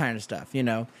 all this kind of stuff,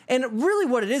 And really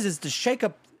what it is to shake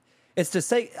up, it's to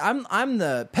say, I'm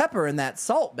the pepper in that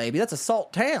salt, baby. That's a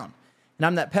salt town. And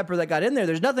I'm that pepper that got in there.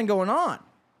 There's nothing going on.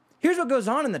 Here's what goes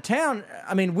on in the town,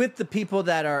 with the people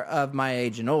that are of my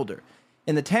age and older.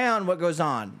 In the town, what goes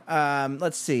on?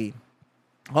 Let's see.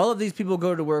 All of these people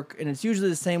go to work, and it's usually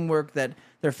the same work that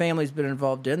their family's been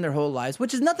involved in their whole lives,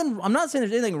 which is nothing. I'm not saying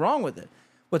there's anything wrong with it.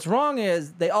 What's wrong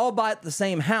is they all buy the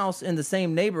same house in the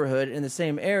same neighborhood in the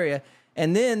same area,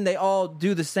 and then they all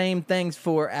do the same things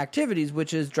for activities,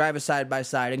 which is drive a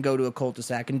side-by-side and go to a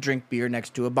cul-de-sac and drink beer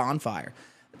next to a bonfire.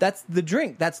 That's the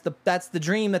drink. That's the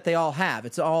dream that they all have.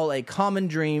 It's all a common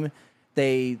dream.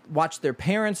 They watch their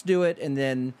parents do it, and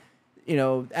then,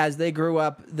 as they grew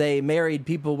up, they married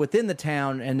people within the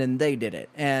town, and then they did it.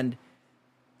 And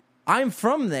I'm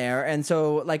from there, and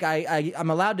so I'm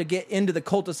allowed to get into the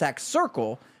cul-de-sac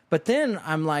circle, but then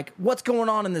I'm like, what's going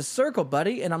on in this circle,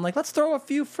 buddy? And I'm like, let's throw a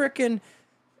few frickin'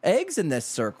 eggs in this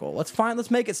circle.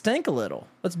 Let's make it stink a little.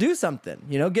 Let's do something,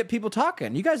 get people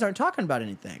talking. You guys aren't talking about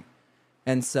anything.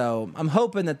 And so I'm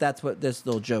hoping that that's what this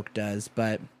little joke does,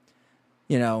 but,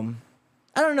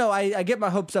 I don't know. I get my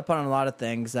hopes up on a lot of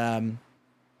things, and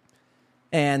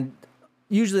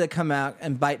usually they come out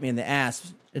and bite me in the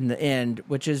ass in the end,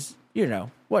 which is,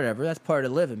 whatever. That's part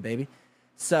of living, baby.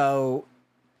 So,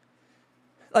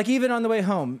 even on the way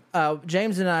home,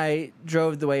 James and I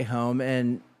drove the way home,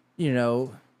 and,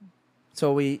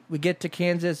 so we get to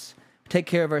Kansas, take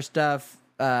care of our stuff,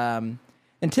 and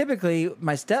typically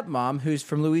my stepmom, who's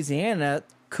from Louisiana,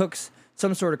 cooks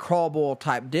some sort of crawl bowl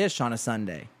type dish on a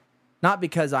Sunday. Not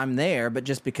because I'm there, but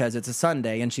just because it's a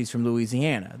Sunday and she's from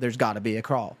Louisiana. There's got to be a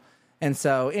crawl. And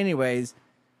so, anyways,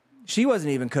 she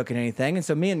wasn't even cooking anything, and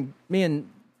so me and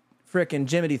frickin'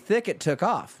 Jiminy Thicket took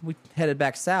off. We headed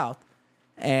back south,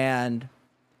 and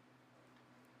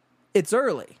it's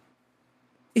early.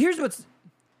 Here's what's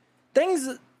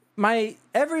things.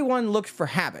 Everyone looks for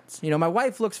habits. My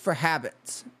wife looks for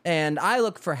habits, and I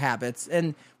look for habits,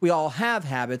 and we all have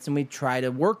habits, and we try to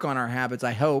work on our habits.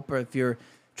 I hope, or if you're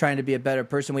trying to be a better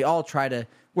person, we all try to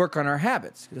work on our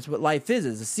habits. That's what life is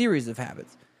a series of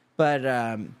habits. But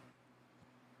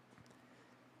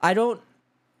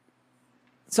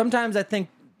sometimes I think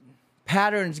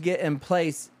patterns get in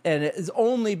place, and it is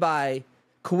only by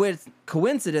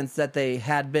coincidence that they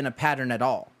had been a pattern at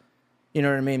all. You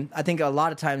know what I mean? I think a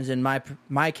lot of times in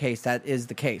my case, that is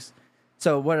the case.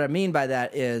 So what I mean by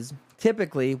that is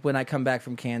typically when I come back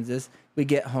from Kansas, we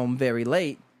get home very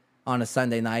late on a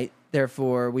Sunday night.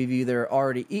 Therefore, we've either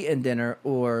already eaten dinner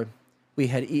or we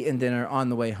had eaten dinner on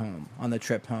the way home, on the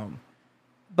trip home.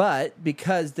 But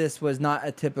because this was not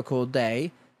a typical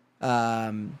day,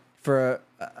 for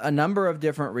a number of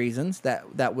different reasons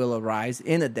that will arise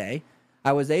in a day,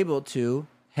 I was able to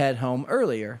head home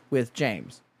earlier with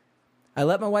James. I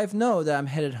let my wife know that I'm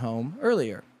headed home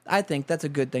earlier. I think that's a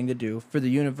good thing to do for the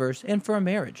universe and for a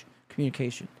marriage,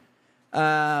 communication.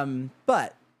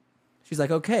 But she's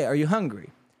like, okay, are you hungry?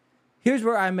 Here's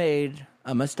where I made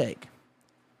a mistake.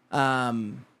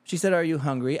 She said, are you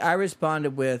hungry? I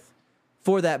responded with,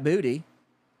 for that booty,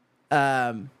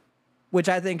 which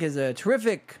I think is a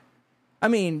terrific... I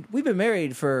mean, we've been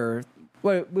married for...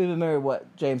 We've been married,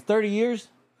 James? 30 years?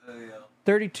 Yeah.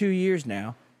 32 years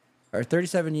now. Or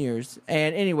 37 years.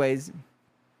 And anyways,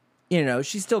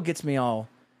 she still gets me all...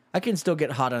 I can still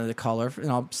get hot under the collar,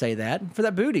 and I'll say that. For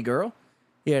that booty, girl.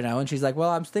 And she's like, well,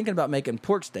 I'm thinking about making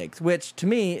pork steaks, which to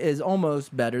me is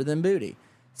almost better than booty.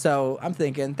 So I'm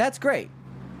thinking, that's great.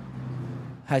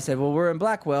 I said, well, we're in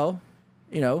Blackwell.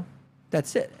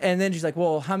 That's it. And then she's like,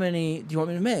 well, how many do you want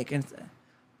me to make? And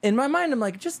in my mind, I'm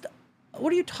like,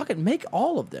 what are you talking? Make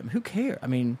all of them. Who cares? I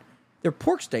mean, they're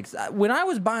pork steaks. When I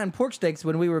was buying pork steaks,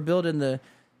 when we were building the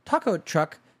taco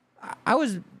truck, I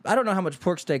don't know how much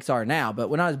pork steaks are now, but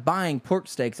when I was buying pork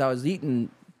steaks, I was eating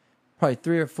probably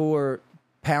 3 or 4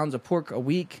 pounds of pork a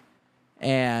week,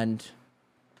 and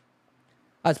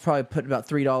I was probably putting about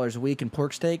 $3 a week in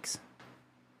pork steaks.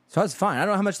 So that's fine. I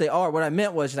don't know how much they are. What I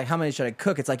meant was, like, how many should I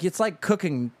cook? It's like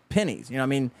cooking pennies.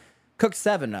 Cook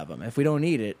 7 of them. If we don't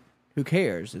eat it, who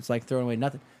cares? It's like throwing away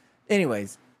nothing.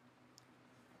 Anyways,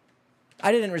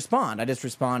 I didn't respond. I just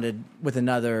responded with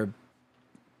another,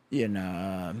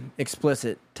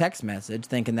 explicit text message,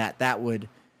 thinking that would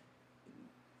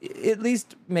at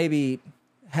least maybe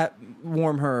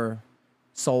warm her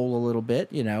soul a little bit,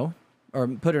 or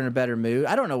put her in a better mood.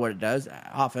 I don't know what it does.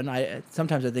 Often,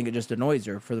 sometimes I think it just annoys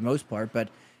her for the most part. But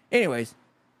anyways,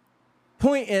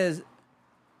 point is,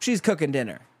 she's cooking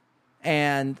dinner.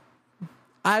 And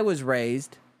I was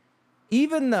raised,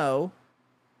 even though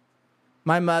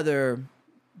my mother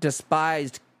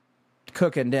despised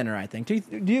cooking dinner, I think. Do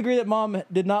you agree that Mom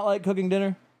did not like cooking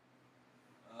dinner?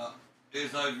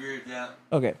 Yes, I agree with that.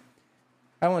 Okay.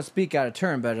 I don't want to speak out of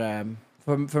turn, but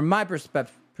from my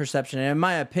perception, and in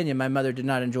my opinion, my mother did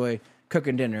not enjoy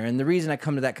cooking dinner. And the reason I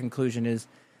come to that conclusion is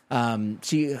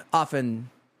she often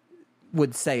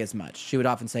would say as much. She would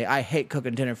often say, I hate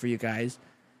cooking dinner for you guys.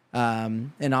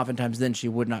 And oftentimes then she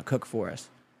would not cook for us.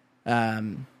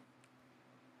 And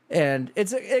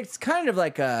it's kind of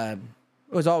like it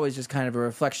was always just kind of a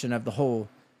reflection of the whole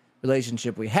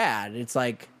relationship we had. It's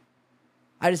like,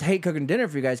 I just hate cooking dinner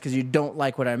for you guys because you don't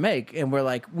like what I make. And we're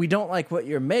like, we don't like what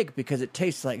you make because it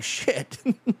tastes like shit.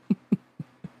 I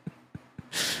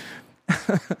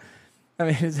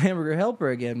mean, it's Hamburger Helper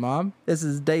again, Mom. This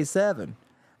is day 7.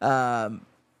 But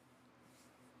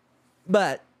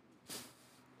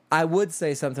I would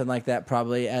say something like that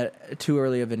probably at too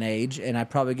early of an age, and I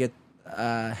probably get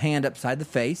a hand upside the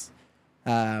face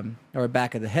or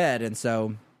back of the head. And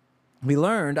so we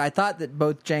learned, I thought that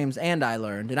both James and I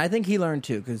learned, and I think he learned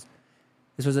too, because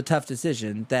this was a tough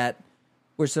decision, that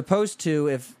we're supposed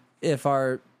to, if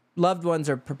our loved ones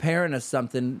are preparing us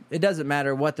something, it doesn't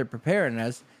matter what they're preparing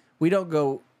us. We don't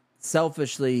go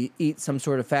selfishly eat some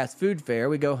sort of fast food fare.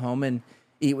 We go home and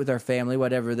eat with our family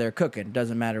whatever they're cooking.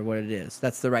 Doesn't matter what it is.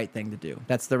 That's the right thing to do.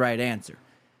 That's the right answer.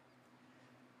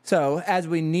 So as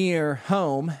we near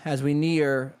home, as we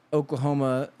near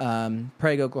Oklahoma,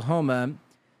 Prague, Oklahoma,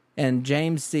 and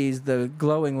James sees the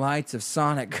glowing lights of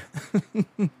Sonic,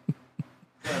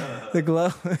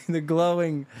 the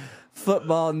glowing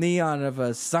football neon of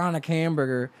a Sonic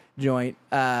hamburger joint,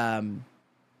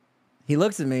 he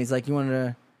looks at me. He's like, "You want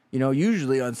to,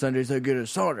 usually on Sundays I get a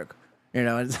Sonic,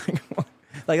 It's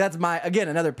like that's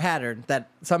another pattern that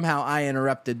somehow I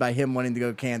interrupted by him wanting to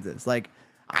go to Kansas. Like,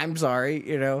 I'm sorry,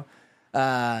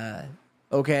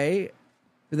 okay.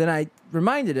 But then I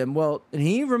reminded him, and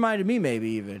he reminded me maybe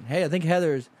even, hey, I think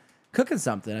Heather's cooking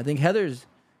something. I think Heather's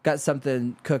got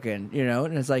something cooking,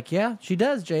 And it's like, yeah, she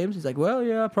does, James. He's like, well,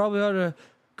 yeah, I probably ought to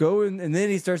go. And then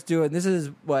he starts doing, this is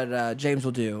what James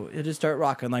will do. He'll just start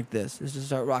rocking like this. He'll just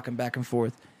start rocking back and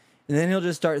forth. And then he'll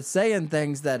just start saying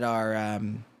things that are,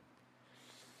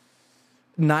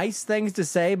 nice things to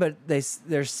say, but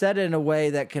they're said in a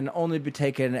way that can only be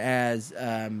taken as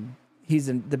he's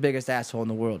the biggest asshole in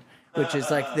the world, which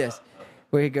is like this,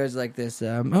 where he goes like this.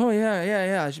 Oh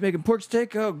yeah. She's making pork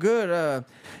steak. Oh good.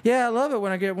 Yeah, I love it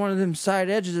when I get one of them side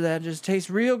edges of that. It just tastes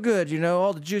real good. You know,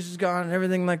 all the juice is gone and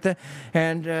everything like that.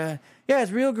 And yeah,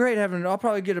 it's real great having. I'll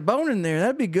probably get a bone in there.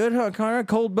 That'd be good, huh, Conrad?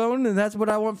 Cold bone, and that's what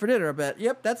I want for dinner. I bet.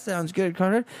 Yep, that sounds good,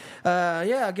 Conrad.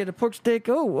 Yeah, I'll get a pork steak.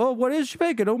 Oh, what is she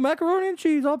making? Oh, macaroni and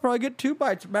cheese. I'll probably get 2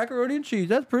 bites of macaroni and cheese.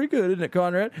 That's pretty good, isn't it,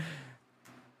 Conrad?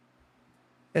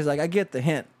 It's like, I get the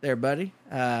hint there, buddy.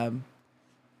 So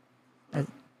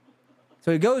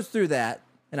he goes through that,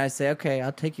 and I say, okay,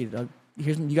 I'll take you.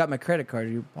 You got my credit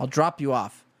card. I'll drop you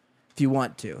off if you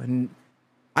want to. And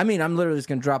I mean, I'm literally just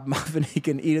going to drop him off, and he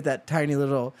can eat at that tiny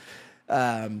little,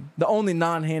 the only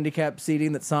non-handicapped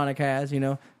seating that Sonic has, you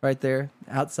know, right there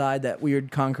outside that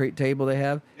weird concrete table they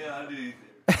have. Yeah, I do.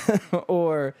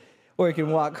 or he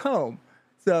can walk home.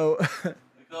 So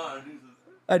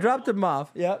I dropped him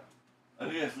off. Yep. I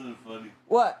think that's something funny.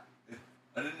 What?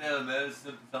 I didn't have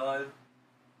medicine at the time,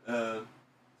 so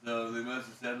they must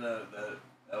have said that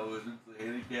I was mentally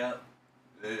handicapped.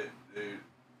 They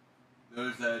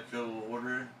noticed I had trouble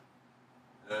ordering.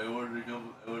 I ordered a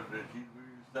cheeseburger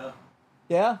and stuff.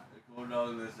 Yeah? A corn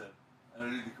dog, and they said, I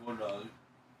don't need the corn dog.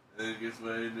 And then guess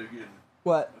what I ended up getting?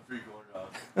 What? A free corn dog.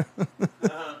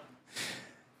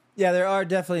 Yeah, there are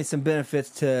definitely some benefits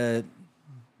to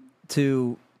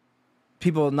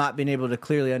people not being able to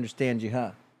clearly understand you,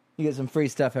 huh? You get some free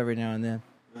stuff every now and then.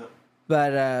 Yeah.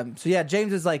 But, so yeah,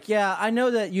 James is like, yeah, I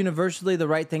know that universally the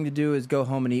right thing to do is go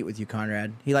home and eat with you,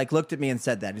 Conrad. He, like, looked at me and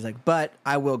said that. He's like, but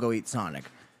I will go eat Sonic.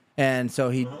 And so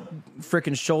he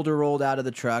freaking shoulder rolled out of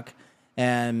the truck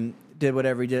and did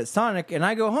whatever he did at Sonic, and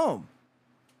I go home.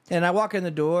 And I walk in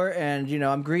the door, and, you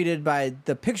know, I'm greeted by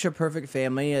the picture-perfect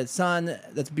family, a son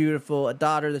that's beautiful, a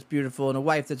daughter that's beautiful, and a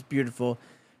wife that's beautiful.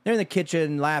 They're in the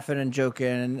kitchen laughing and joking,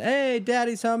 and, hey,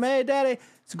 Daddy's home, hey, Daddy.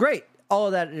 It's great. All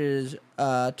of that is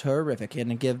terrific.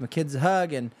 And I give my kids a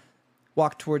hug and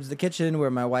walk towards the kitchen where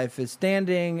my wife is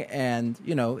standing, and,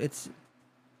 you know, it's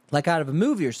like out of a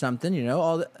movie or something, you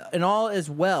know, all is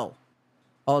well.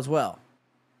 All is well.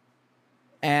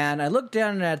 And I look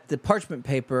down at the parchment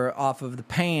paper off of the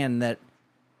pan that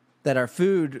our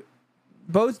food,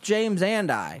 both James and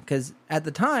I, because at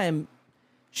the time,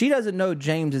 she doesn't know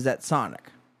James is at Sonic.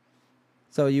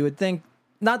 So you would think,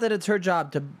 not that it's her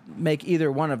job to make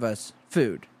either one of us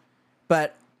food,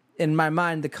 but in my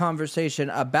mind, the conversation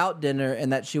about dinner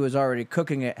and that she was already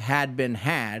cooking it had been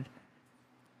had.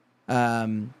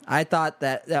 I thought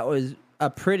that was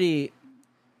a pretty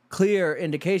clear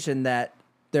indication that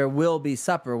there will be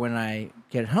supper when I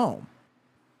get home.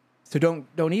 So don't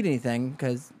eat anything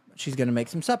because she's going to make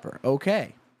some supper.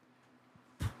 Okay.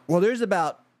 Well, there's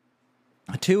about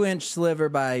a 2-inch sliver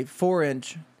by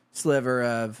 4-inch sliver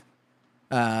of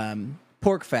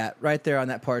pork fat right there on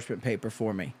that parchment paper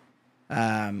for me.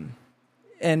 And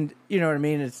you know what I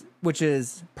mean? Which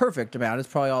is perfect amount. It's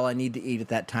probably all I need to eat at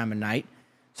that time of night.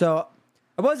 So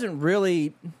I wasn't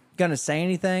really going to say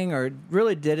anything or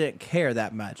really didn't care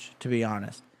that much, to be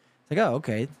honest. It's like, oh,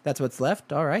 okay, that's what's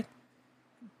left. All right.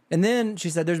 And then she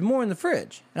said, there's more in the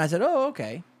fridge. And I said, oh,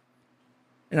 okay.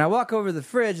 And I walk over to the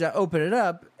fridge, I open it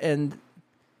up, and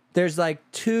there's like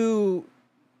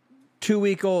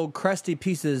 2-week-old crusty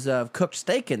pieces of cooked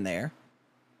steak in there.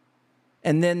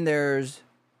 And then there's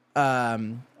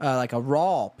like a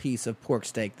raw piece of pork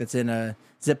steak that's in a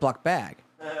Ziploc bag.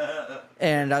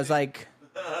 And I was like,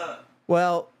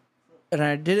 well, and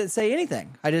I didn't say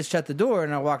anything. I just shut the door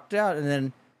and I walked out, and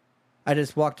then I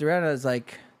just walked around and I was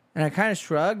like, and I kind of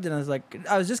shrugged and I was like,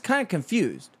 I was just kind of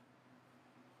confused.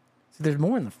 So there's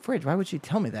more in the fridge. Why would she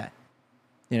tell me that?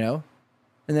 You know?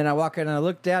 And then I walk in and I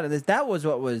looked out, and that was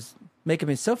what was making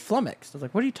me so flummoxed. I was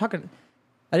like, what are you talking?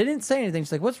 I didn't say anything.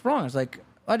 She's like, what's wrong? I was like,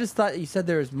 I just thought you said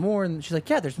there was more. And she's like,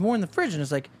 yeah, there's more in the fridge. And I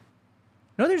was like,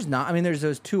 no, there's not. I mean, there's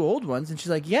those 2 old ones. And she's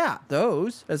like, yeah,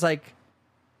 those. I was like,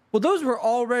 well, those were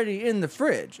already in the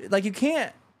fridge. Like, you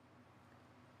can't.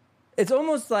 It's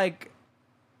almost like,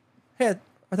 hey,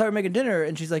 I thought we were making dinner.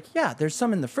 And she's like, yeah, there's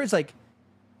some in the fridge. Like,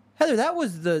 Heather,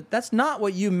 that's not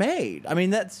what you made. I mean,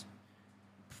 that's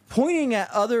pointing at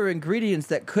other ingredients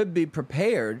that could be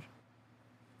prepared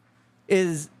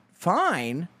is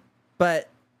fine, but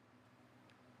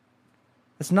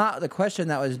it's not the question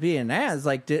that was being asked.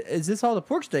 Like, is this all the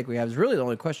pork steak we have? Is really the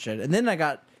only question. And then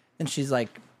and she's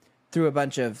like, threw a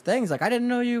bunch of things. Like, I didn't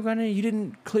know you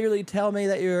didn't clearly tell me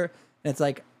that you're, and it's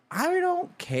like, I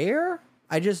don't care.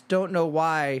 I just don't know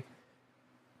why.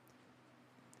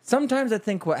 Sometimes I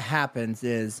think what happens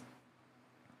is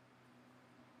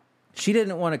she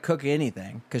didn't want to cook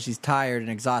anything because she's tired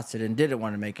and exhausted and didn't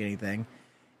want to make anything.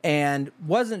 And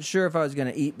wasn't sure if I was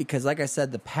going to eat because, like I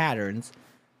said, the patterns.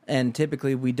 And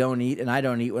typically we don't eat, and I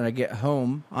don't eat when I get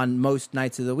home on most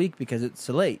nights of the week because it's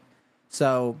so late.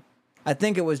 So I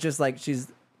think it was just like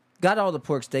she's got all the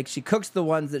pork steaks. She cooks the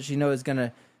ones that she knows is going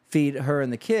to feed her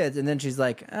and the kids. And then she's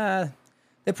like,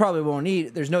 they probably won't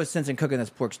eat. There's no sense in cooking this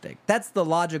pork steak. That's the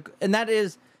logic. And that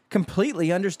is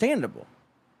completely understandable.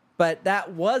 But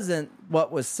that wasn't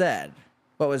what was said.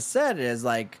 What was said is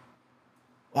like,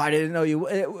 well, I didn't know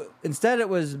you. Instead, it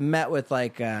was met with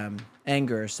like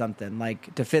anger or something,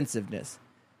 like defensiveness.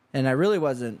 And I really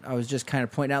wasn't. I was just kind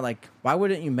of pointing out, like, why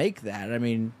wouldn't you make that? I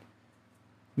mean,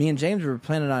 me and James were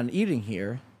planning on eating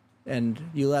here, and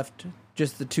you left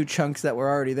just the 2 chunks that were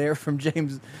already there from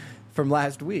James from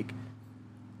last week.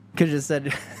 Could have just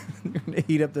said, you're going to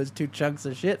heat up those 2 chunks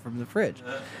of shit from the fridge.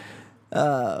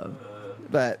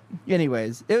 But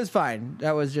anyways, it was fine.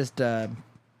 That was just...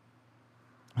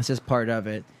 it's just part of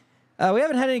it. We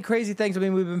haven't had any crazy things. I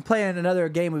mean, we've been playing another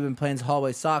game we've been playing is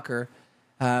Hallway Soccer,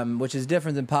 which is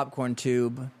different than Popcorn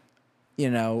Tube,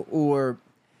 or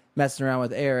messing around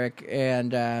with Eric.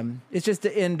 And it's just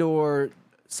an indoor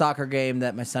soccer game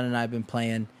that my son and I have been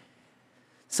playing.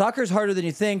 Soccer's harder than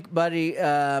you think, buddy,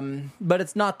 but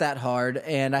it's not that hard.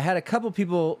 And I had a couple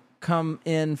people come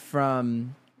in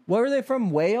from, where were they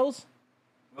from? Wales?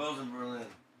 Wales and Berlin.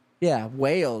 Yeah,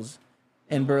 Wales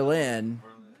and Berlin.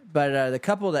 But the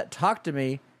couple that talked to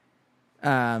me,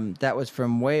 that was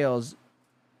from Wales,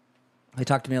 they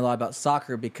talked to me a lot about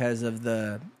soccer because of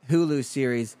the Hulu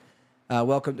series,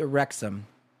 Welcome to Wrexham.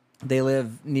 They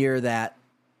live near that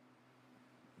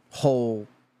whole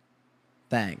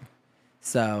thing.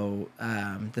 So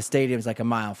the stadium's like a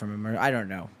mile from them, or I don't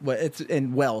know. It's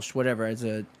in Welsh, whatever. It's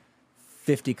a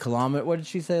 50 kilometer, what did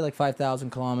she say? Like 5,000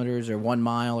 kilometers or 1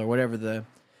 mile or whatever the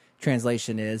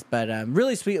translation is. But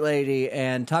really sweet lady,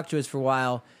 and talked to us for a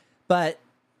while. But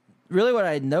really what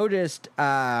I noticed,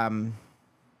 I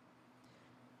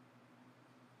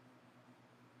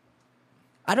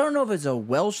don't know if it's a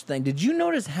Welsh thing. Did you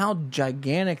notice how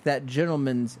gigantic that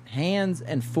gentleman's hands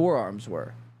and forearms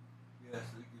were? Yes,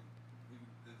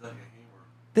 it's like a hammer.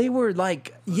 They were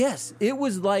like, yes, it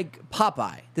was like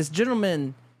Popeye. This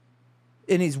gentleman,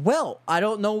 and he's I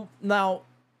don't know now.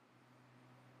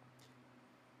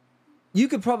 You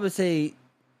could probably say,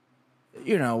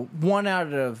 1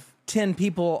 out of 10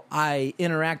 people I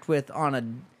interact with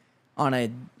on a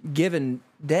given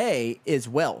day is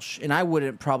Welsh, and I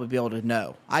wouldn't probably be able to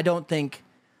know. I don't think,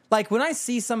 like when I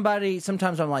see somebody,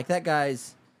 sometimes I'm like, that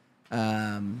guy's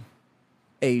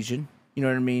Asian, you know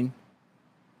what I mean?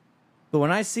 But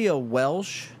when I see a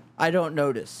Welsh, I don't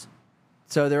notice.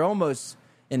 So they're almost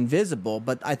invisible,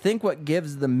 but I think what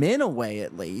gives the men away,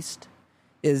 at least,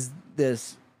 is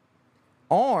this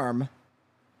arm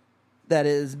that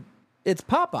is, it's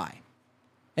Popeye.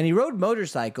 And he rode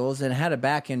motorcycles and had a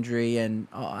back injury, and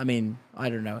I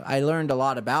don't know. I learned a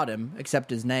lot about him, except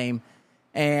his name,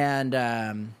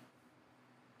 and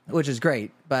which is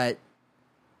great. But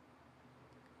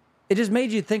it just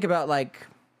made you think about, like,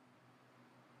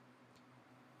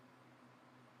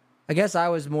 I guess I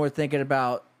was more thinking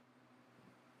about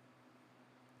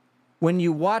when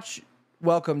you watch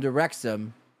Welcome to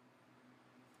Wrexham,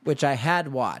 which I had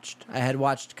watched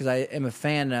because I am a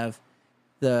fan of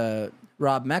the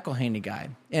Rob McElhenney guy.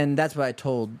 And that's what I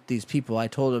told these people. I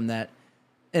told them that,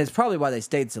 and it's probably why they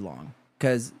stayed so long,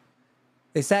 because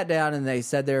they sat down and they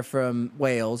said they're from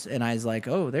Wales, and I was like,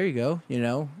 oh, there you go,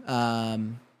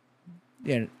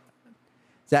 is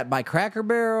that by Cracker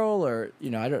Barrel, or,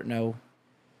 I don't know.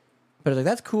 But I was like,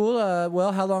 that's cool.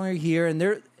 Well, how long are you here?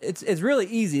 And it's really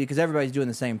easy because everybody's doing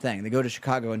the same thing. They go to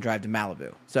Chicago and drive to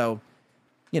Malibu. So,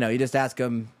 you just ask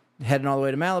them, heading all the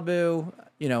way to Malibu,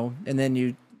 and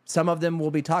then some of them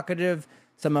will be talkative,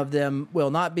 some of them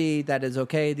will not be. That is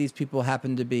okay. These people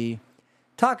happen to be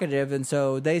talkative, and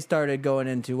so they started going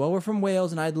into, well, we're from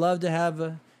Wales, and I'd love to have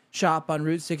a shop on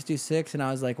Route 66, and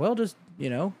I was like, well, just,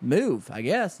 move, I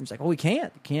guess. And it's like, well, we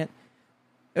can't.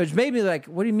 Which made me like,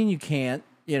 what do you mean you can't?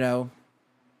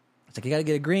 It's like, you got to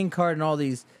get a green card and all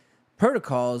these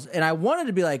protocols, and I wanted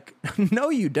to be like, no,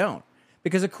 you don't.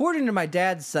 Because according to my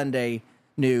dad's Sunday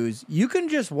news, you can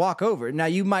just walk over. Now,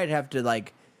 you might have to,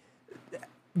 like,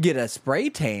 get a spray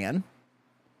tan.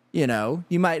 You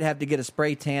might have to get a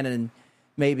spray tan and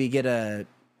maybe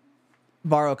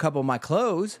borrow a couple of my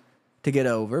clothes to get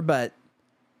over. But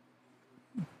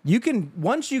you can,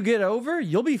 once you get over,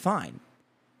 you'll be fine.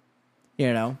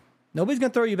 Nobody's going to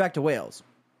throw you back to Wales.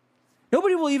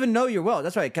 Nobody will even know you're Welsh.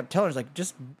 That's why I kept telling her, like,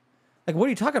 just, like, what are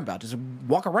you talking about? Just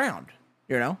walk around,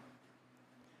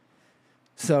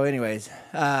 So, anyways,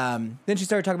 then she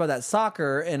started talking about that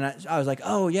soccer, and I was like,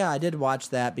 "Oh yeah, I did watch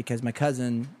that because my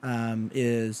cousin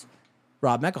is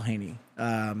Rob McElhaney,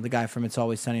 the guy from It's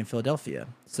Always Sunny in Philadelphia."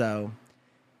 So,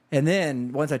 and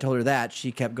then once I told her that,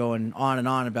 she kept going on and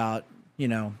on about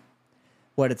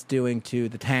what it's doing to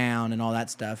the town and all that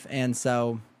stuff, and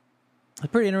so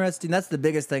it's pretty interesting. That's the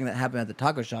biggest thing that happened at the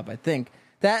taco shop, I think.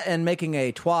 That and making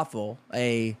a twaffle,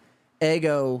 a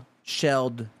Eggo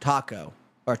shelled taco.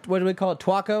 Or what do we call it?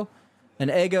 Twaco? An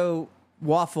Eggo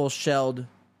waffle shelled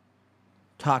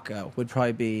taco would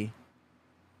probably be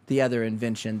the other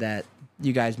invention that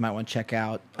you guys might want to check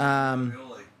out. So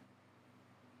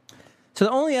the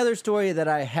only other story that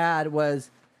I had was,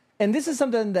 and this is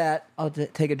something that I'll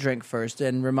take a drink first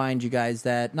and remind you guys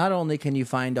that not only can you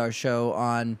find our show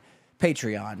on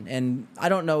Patreon, and I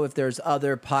don't know if there's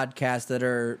other podcasts that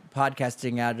are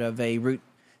podcasting out of a Route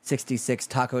 66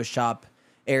 taco shop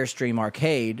Airstream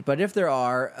arcade, but if there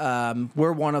are,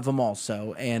 we're one of them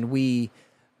also, and we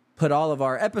put all of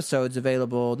our episodes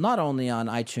available not only on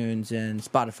iTunes and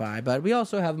Spotify, but we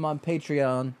also have them on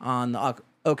Patreon on the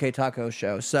OK Taco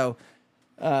Show. So,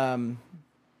 and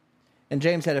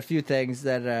James had a few things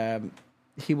that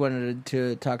he wanted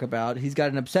to talk about. He's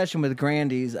got an obsession with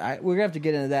Grandy's. We're gonna have to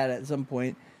get into that at some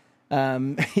point.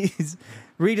 He's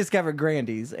rediscovered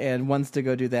Grandy's and wants to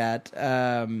go do that.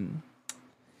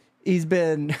 He's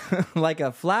been like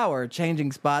a flower,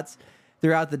 changing spots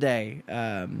throughout the day.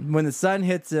 When the sun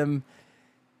hits him,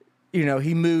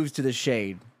 he moves to the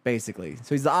shade, basically.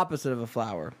 So he's the opposite of a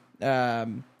flower.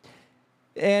 And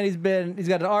he's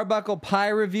got an Arbuckle pie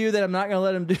review that I'm not going to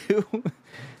let him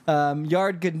do.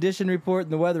 Yard condition report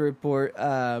and the weather report.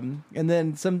 And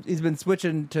then he's been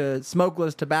switching to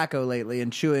smokeless tobacco lately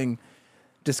and chewing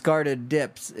discarded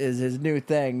dips is his new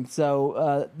thing.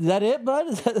 So is that it, bud?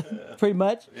 Is that pretty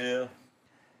much? Yeah.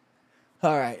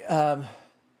 All right.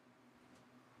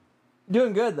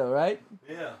 Doing good though, right?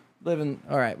 Yeah. Living.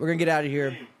 All right, we're gonna get out of here.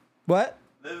 Dream. What?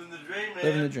 Living the dream, man.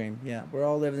 Living the dream. Yeah, we're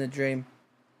all living the dream.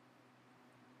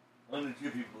 Only 2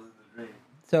 people live the dream.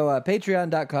 So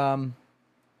patreon.com/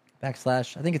 I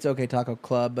think it's OK Taco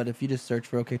Club, but if you just search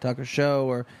for OK Taco Show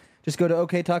or just go to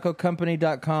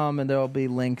oktacocompany.com and there will be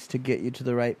links to get you to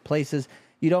the right places.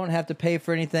 You don't have to pay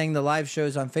for anything. The live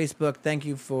show's on Facebook. Thank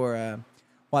you for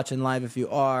watching live if you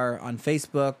are on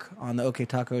Facebook, on the OK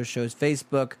Taco Show's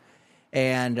Facebook.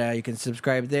 And you can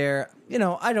subscribe there.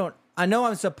 I know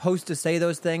I'm supposed to say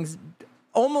those things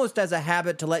almost as a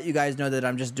habit to let you guys know that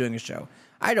I'm just doing a show.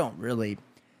 I don't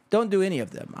do any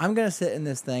of them. I'm going to sit in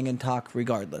this thing and talk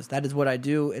regardless. That is what I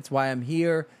do. It's why I'm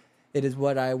here. It is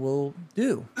what I will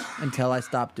do until I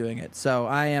stop doing it. So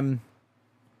I am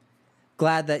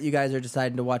glad that you guys are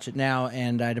deciding to watch it now,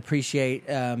 and I'd appreciate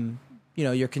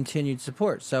your continued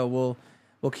support. So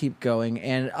we'll keep going,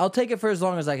 and I'll take it for as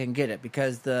long as I can get it,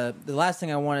 because the last thing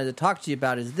I wanted to talk to you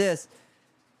about is this.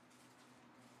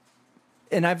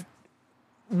 And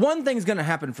one thing's going to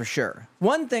happen for sure.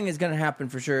 One thing is going to happen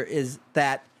for sure is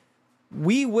that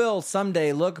we will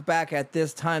someday look back at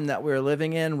this time that we're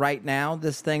living in right now,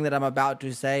 this thing that I'm about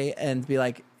to say, and be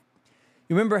like,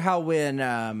 you remember how when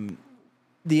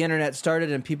the internet started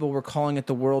and people were calling it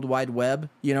the World Wide Web?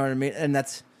 You know what I mean? And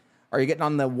are you getting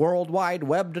on the World Wide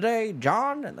Web today,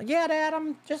 John? And like, yeah, Dad,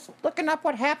 I'm just looking up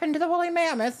what happened to the woolly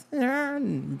mammoth.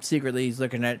 And secretly, he's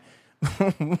looking at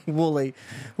woolly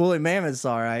mammoths,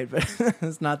 all right, but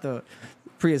it's not the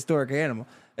prehistoric animal.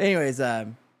 Anyways,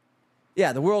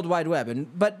 yeah, the World Wide Web.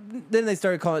 But then they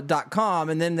started calling it .com,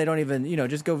 and then they don't even,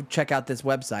 just go check out this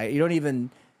website. You don't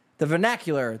even, the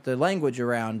vernacular, the language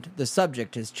around the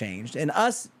subject has changed. And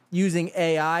us using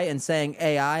AI and saying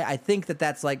AI, I think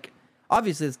that's like,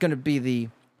 obviously it's going to be the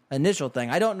initial thing.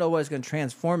 I don't know what it's going to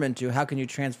transform into. How can you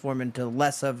transform into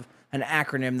less of an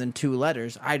acronym than 2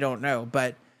 letters? I don't know.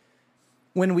 But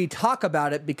when we talk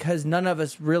about it, because none of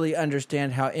us really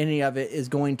understand how any of it is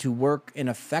going to work and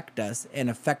affect us and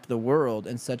affect the world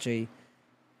in such a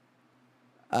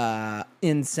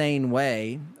insane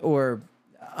way or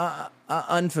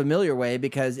unfamiliar way,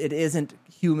 because it isn't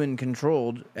human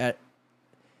controlled at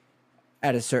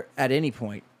any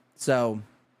point. So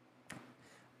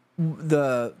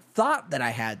the thought that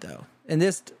I had, though, and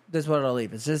this is what I'll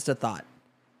leave. It's just a thought.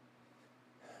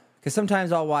 Because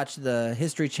sometimes I'll watch the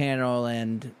History Channel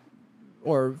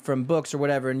or from books or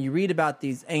whatever, and you read about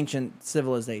these ancient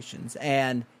civilizations,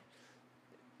 and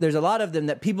there's a lot of them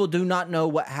that people do not know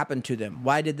what happened to them.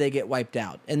 Why did they get wiped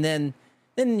out? And then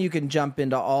you can jump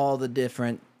into all the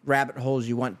different rabbit holes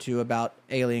you want to about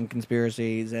alien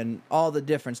conspiracies and all the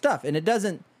different stuff. And it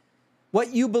doesn't,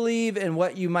 what you believe and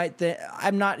what you might think,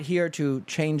 I'm not here to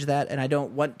change that, and I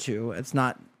don't want to. It's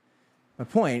not my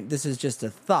point, this is just a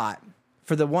thought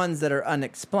for the ones that are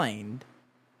unexplained.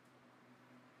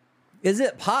 Is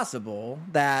it possible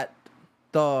that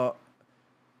the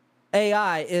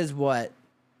AI is what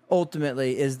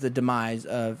ultimately is the demise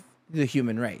of the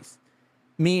human race?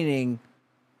 Meaning,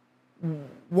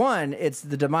 one, it's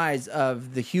the demise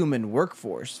of the human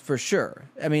workforce, for sure.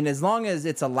 I mean, as long as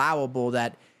it's allowable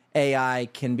that AI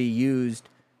can be used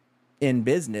in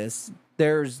business,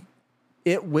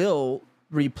 it will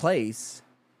replace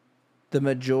the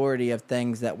majority of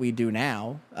things that we do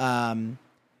now.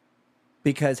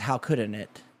 Because how couldn't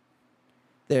it?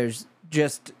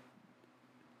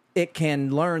 It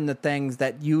can learn the things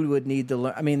that you would need to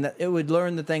learn. I mean, it would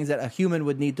learn the things that a human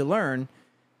would need to learn,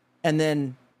 and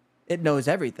then it knows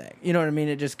everything. You know what I mean?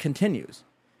 It just continues.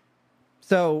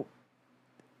 So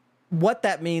what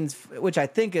that means, which I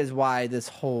think is why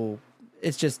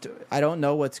it's just, I don't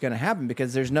know what's going to happen,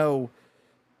 because there's no,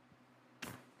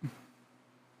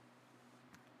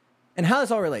 and how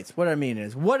this all relates, what I mean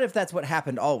is, what if that's what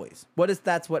happened always? What if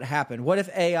that's what happened? What if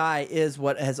AI is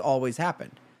what has always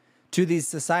happened to these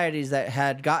societies that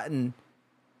had gotten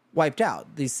wiped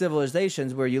out? These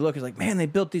civilizations where you look at like, man, they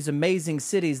built these amazing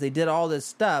cities, they did all this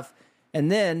stuff, and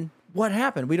then what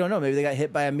happened? We don't know. Maybe they got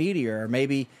hit by a meteor, or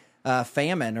maybe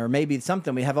famine, or maybe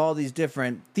something. We have all these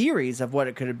different theories of what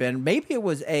it could have been. Maybe it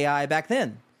was AI back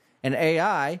then, and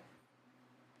AI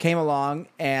came along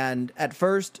and at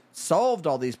first solved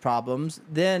all these problems,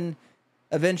 then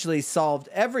eventually solved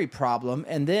every problem,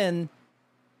 and then,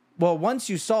 well, once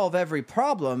you solve every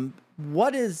problem,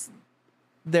 what is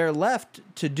there left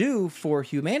to do for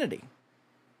humanity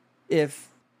if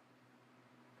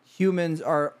humans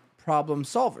are problem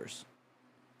solvers?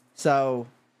 So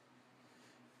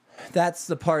that's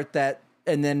the part that,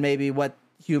 and then maybe what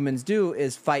humans do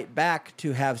is fight back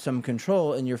to have some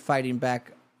control, and you're fighting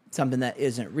back something that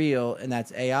isn't real, and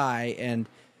that's AI, and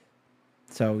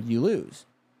so you lose.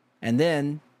 And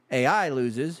then AI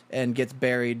loses and gets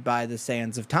buried by the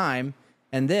sands of time,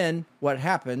 and then what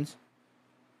happens?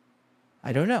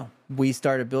 I don't know. We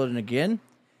started building again,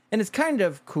 and it's kind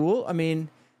of cool. I mean,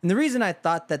 and the reason I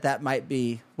thought that might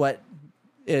be what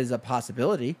is a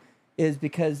possibility is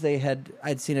because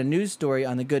I'd seen a news story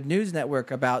on the Good News Network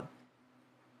about,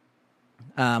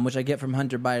 which I get from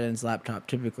Hunter Biden's laptop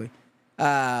typically.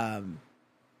 There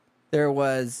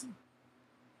was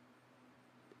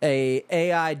a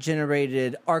AI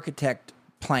generated architect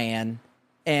plan,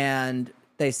 and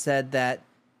they said that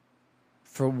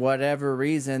for whatever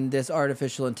reason, this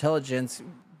artificial intelligence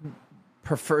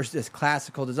prefers this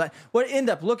classical design. What it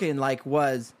ended up looking like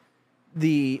was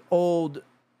the old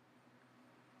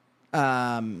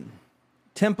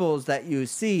temples that you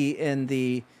see in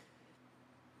the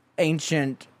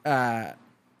ancient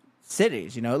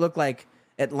cities. You know, it looked like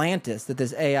Atlantis that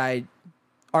this AI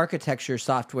architecture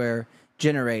software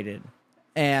generated,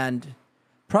 and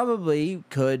probably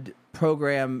could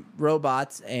program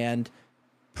robots and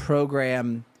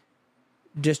program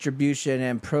distribution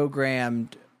and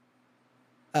programmed,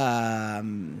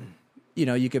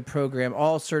 you could program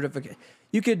all certificate.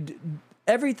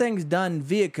 Everything's done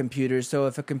via computers. So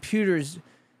if a computer's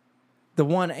the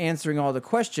one answering all the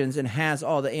questions and has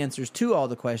all the answers to all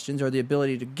the questions, or the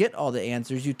ability to get all the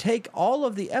answers, you take all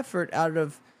of the effort out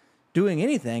of doing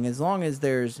anything, as long as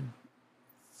there's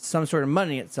some sort of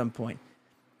money at some point.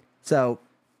 So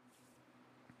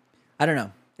I don't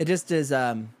know. It just is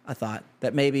a thought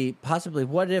that maybe, possibly,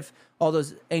 what if all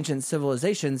those ancient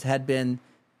civilizations had been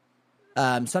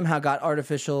somehow got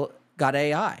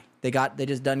AI? They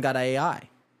just got AI.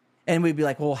 And we'd be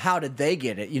like, well, how did they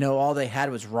get it? You know, all they had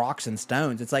was rocks and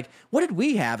stones. It's like, what did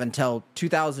we have until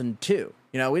 2002?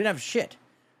 You know, we didn't have shit.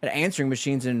 We had answering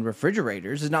machines and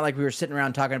refrigerators. It's not like we were sitting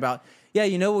around talking about,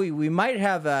 we might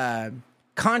have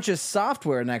conscious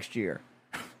software next year.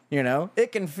 You know,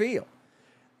 it can feel.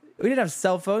 We didn't have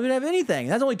cell phones. We didn't have anything.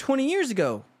 That's only 20 years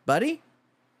ago, buddy.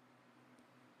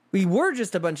 We were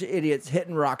just a bunch of idiots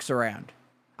hitting rocks around.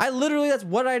 That's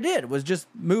what I did, was just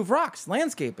move rocks,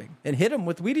 landscaping, and hit them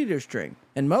with weed eater string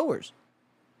and mowers.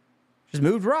 Just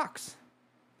moved rocks.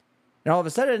 And all of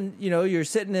a sudden, you're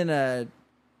sitting in a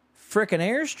frickin'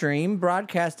 Airstream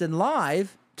broadcasting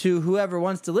live to whoever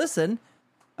wants to listen,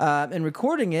 and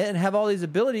recording it, and have all these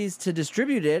abilities to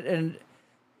distribute it, and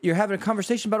you're having a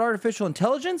conversation about artificial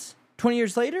intelligence 20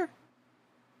 years later?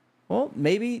 Well,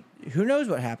 maybe, who knows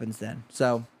what happens then.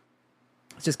 So,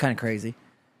 it's just kind of crazy.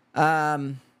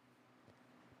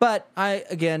 But I,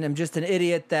 again, am just an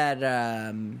idiot that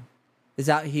is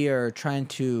out here trying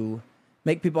to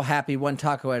make people happy one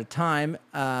taco at a time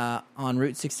on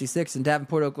Route 66 in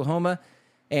Davenport, Oklahoma.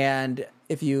 And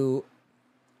if you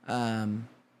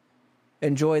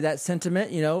enjoy that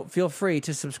sentiment, feel free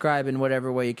to subscribe in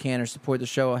whatever way you can or support the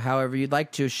show however you'd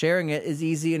like to. Sharing it is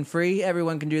easy and free.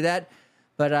 Everyone can do that.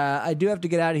 But I do have to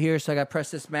get out of here, so I got to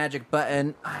press this magic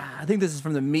button. I think this is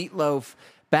from the Meatloaf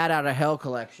Bat Out of Hell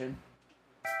collection.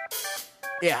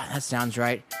 Yeah, that sounds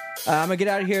right. I'm going to get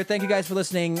out of here. Thank you guys for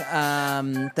listening.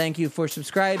 Thank you for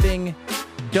subscribing.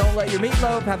 Don't let your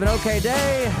meatloaf have an okay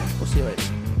day. We'll see you later.